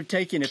 instead of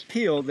taking a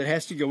pill that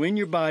has to go in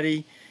your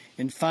body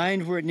and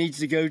find where it needs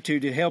to go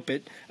to help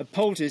it. A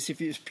poultice,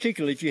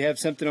 particularly if you have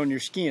something on your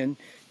skin,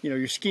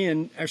 our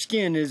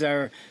skin is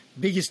our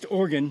biggest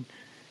organ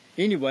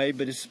anyway,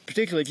 but it's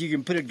particularly if you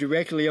can put it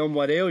directly on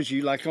what ails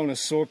you, like on a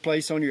sore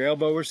place on your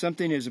elbow or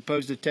something, as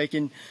opposed to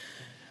taking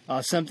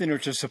something or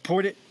to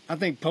support it. I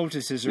think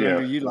poultices are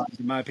underutilized,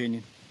 in my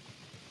opinion.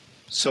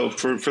 So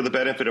for the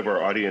benefit of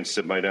our audience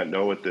that might not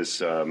know what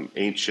this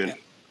ancient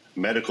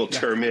medical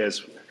term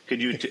is,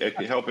 could you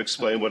help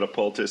explain what a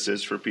poultice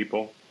is for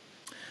people?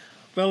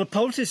 Well, a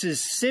poultice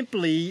is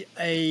simply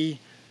I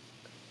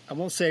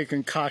won't say a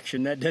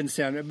concoction, that doesn't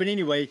sound right, but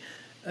anyway,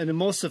 an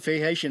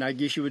emulsification, I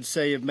guess you would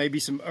say, of maybe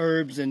some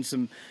herbs and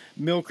some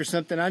milk or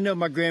something. I know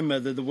my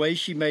grandmother, the way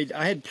she made,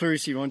 I had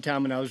pleurisy one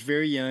time when I was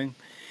very young,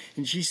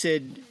 and she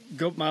said,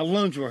 my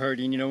lungs were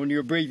hurting, when you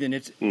were breathing.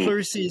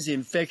 Pleurisy is the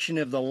infection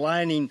of the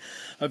lining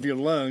of your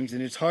lungs,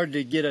 and it's hard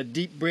to get a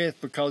deep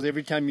breath because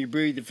every time you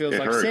breathe, it feels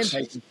like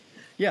sandpaper.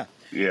 Yeah.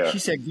 She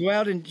said, go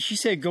out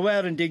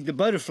and dig the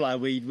butterfly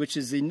weed, which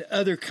is the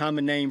other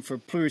common name for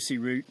pleurisy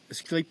root.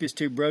 Asclepias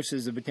tuberosa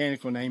is a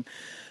botanical name.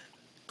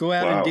 Go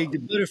out and dig the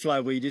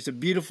butterfly weed. It's a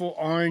beautiful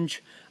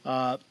orange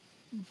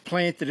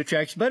plant that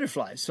attracts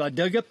butterflies. So I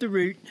dug up the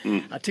root.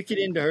 I took it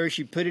into her.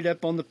 She put it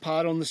up on the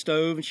pot on the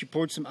stove, and she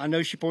poured some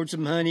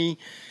honey.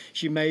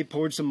 She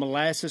poured some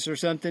molasses or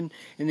something,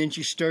 and then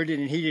she stirred it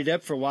and heated it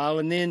up for a while.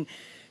 And then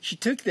she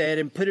took that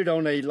and put it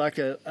on a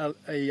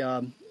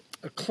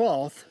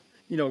cloth,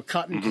 a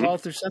cotton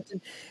cloth or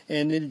something,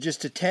 and then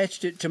just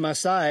attached it to my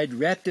side,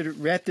 wrapped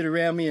it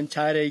around me, and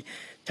tied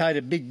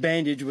a big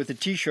bandage with a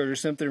T-shirt or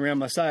something around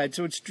my side.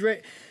 So it's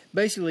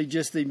basically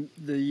just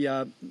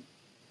the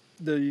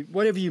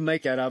whatever you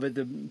make out of it,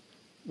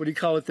 what do you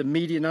call it? The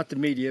media, not the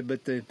media,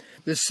 but the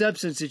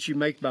substance that you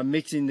make by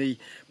mixing the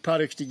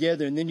products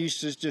together, and then you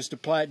just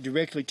apply it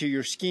directly to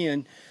your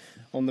skin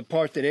on the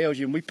part that ails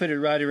you. And we put it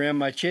right around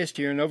my chest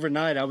here, and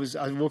overnight I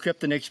woke up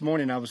the next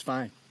morning, I was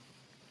fine.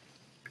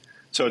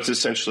 So it's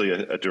essentially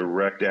a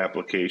direct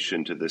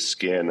application to the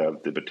skin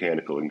of the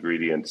botanical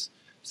ingredients,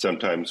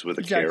 sometimes with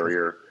a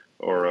carrier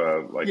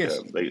or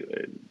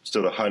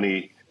so the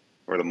honey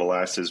or the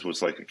molasses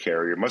was like a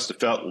carrier. Must have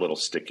felt a little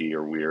sticky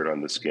or weird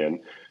on the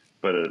skin,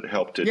 but it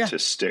helped it to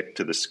stick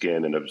to the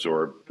skin and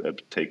absorb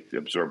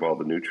all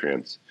the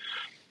nutrients.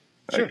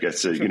 Sure. I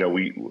guess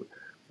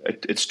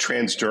it's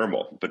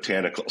transdermal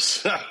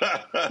botanicals.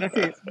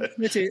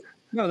 That's it.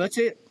 No, that's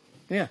it.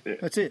 Yeah,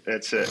 that's it.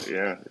 That's it.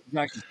 Yeah.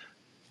 Exactly.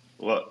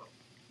 Well,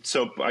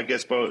 so I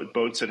guess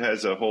Boneset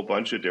has a whole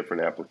bunch of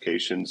different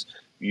applications,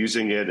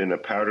 using it in a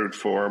powdered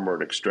form or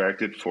an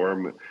extracted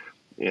form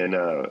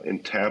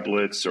in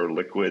tablets or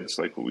liquids,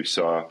 like what we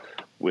saw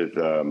with,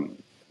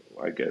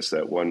 I guess,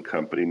 that one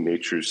company,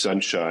 Nature's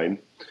Sunshine.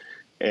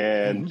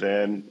 And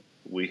then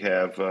we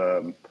have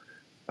a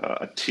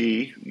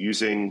tea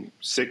using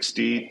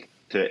 60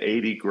 to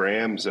 80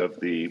 grams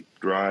of the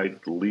dried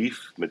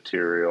leaf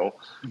material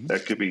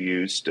that could be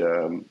used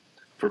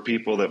for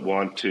people that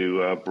want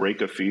to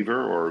break a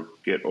fever or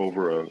get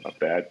over a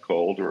bad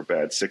cold or a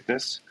bad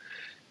sickness.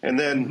 And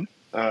then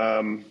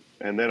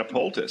a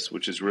poultice,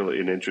 which is really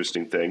an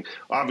interesting thing.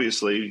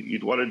 Obviously,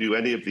 you'd want to do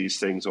any of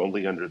these things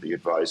only under the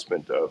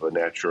advisement of a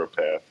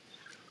naturopath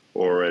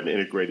or an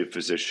integrative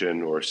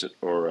physician or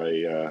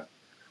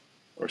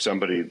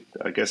somebody,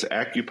 I guess,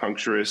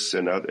 acupuncturists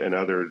and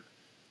other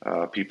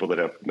people that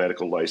have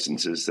medical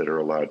licenses that are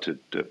allowed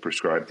to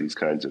prescribe these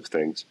kinds of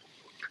things.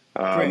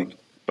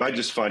 But I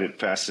just find it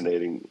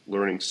fascinating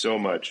learning so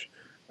much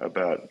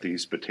about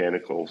these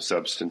botanical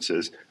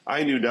substances.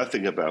 I knew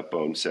nothing about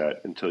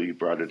Boneset until you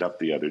brought it up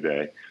the other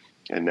day,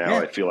 and now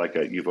I feel like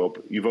you've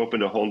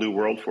opened a whole new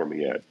world for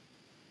me, Ed.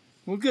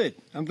 Well, good.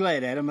 I'm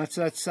glad, Adam. I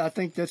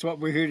think that's what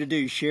we're here to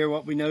do: share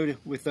what we know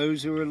with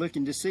those who are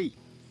looking to see.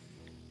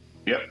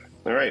 Yep.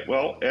 All right.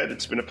 Well, Ed,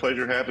 it's been a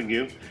pleasure having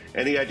you.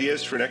 Any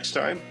ideas for next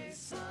time?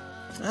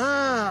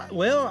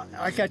 Well,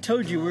 like I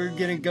told you,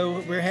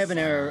 we're having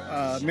our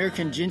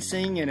American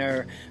ginseng and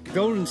our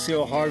golden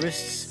seal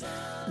harvests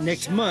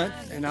next month,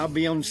 and I'll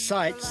be on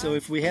site. So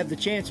if we have the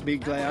chance, be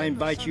glad. I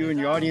invite you and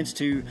your audience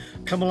to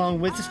come along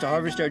with us to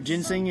harvest our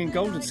ginseng and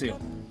golden seal.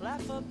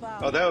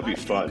 Oh, that would be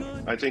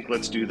fun. I think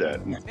let's do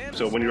that.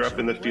 So when you're up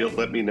in the field,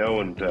 let me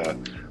know, and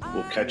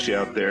we'll catch you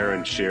out there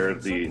and share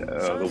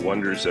the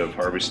wonders of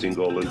harvesting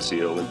golden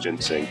seal and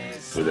ginseng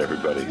with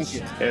everybody.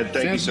 Ed,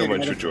 thank you so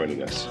much for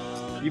joining us.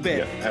 You bet.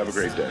 Yeah, have a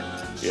great day.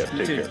 Yeah,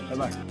 take care.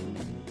 Bye-bye.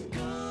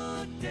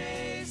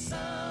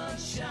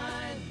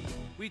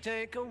 We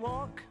take a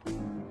walk,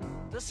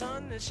 the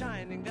sun is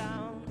shining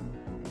down,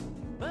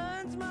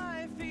 burns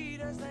my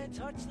feet as they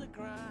touch the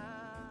ground.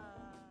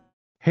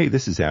 Hey,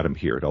 this is Adam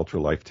here at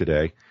Ultralife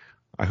Today.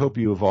 I hope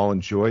you have all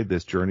enjoyed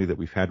this journey that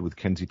we've had with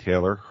Mckenzie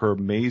Taylor, her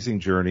amazing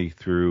journey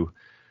through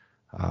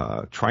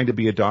trying to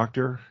be a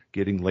doctor,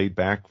 getting laid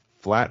back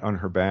flat on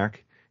her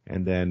back,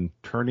 and then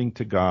turning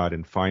to God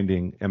and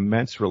finding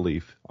immense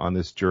relief on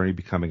this journey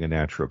becoming a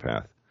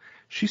naturopath.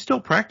 She still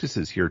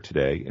practices here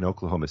today in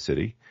Oklahoma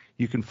City.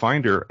 You can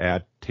find her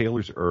at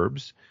Taylor's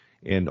Herbs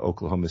in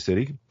Oklahoma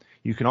City.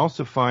 You can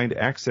also find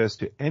access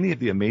to any of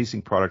the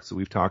amazing products that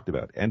we've talked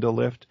about,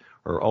 Endolift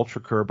or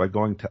UltraCur, by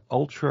going to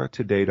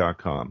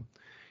ultratoday.com.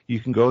 You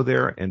can go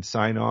there and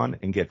sign on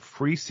and get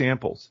free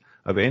samples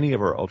of any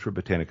of our Ultra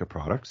Botanica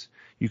products.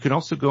 You can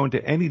also go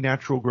into any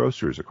natural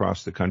grocers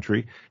across the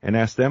country and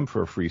ask them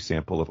for a free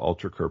sample of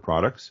UltraCur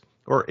products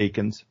or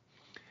Aikens.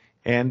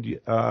 And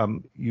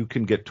you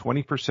can get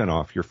 20%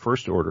 off your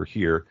first order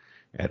here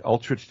at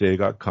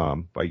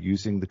ultratoday.com by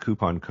using the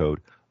coupon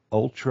code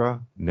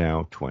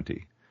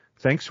ULTRANOW20.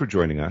 Thanks for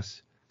joining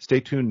us. Stay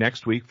tuned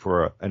next week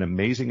for an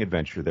amazing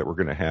adventure that we're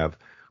going to have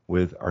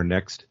with our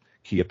next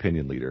key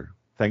opinion leader.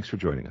 Thanks for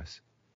joining us.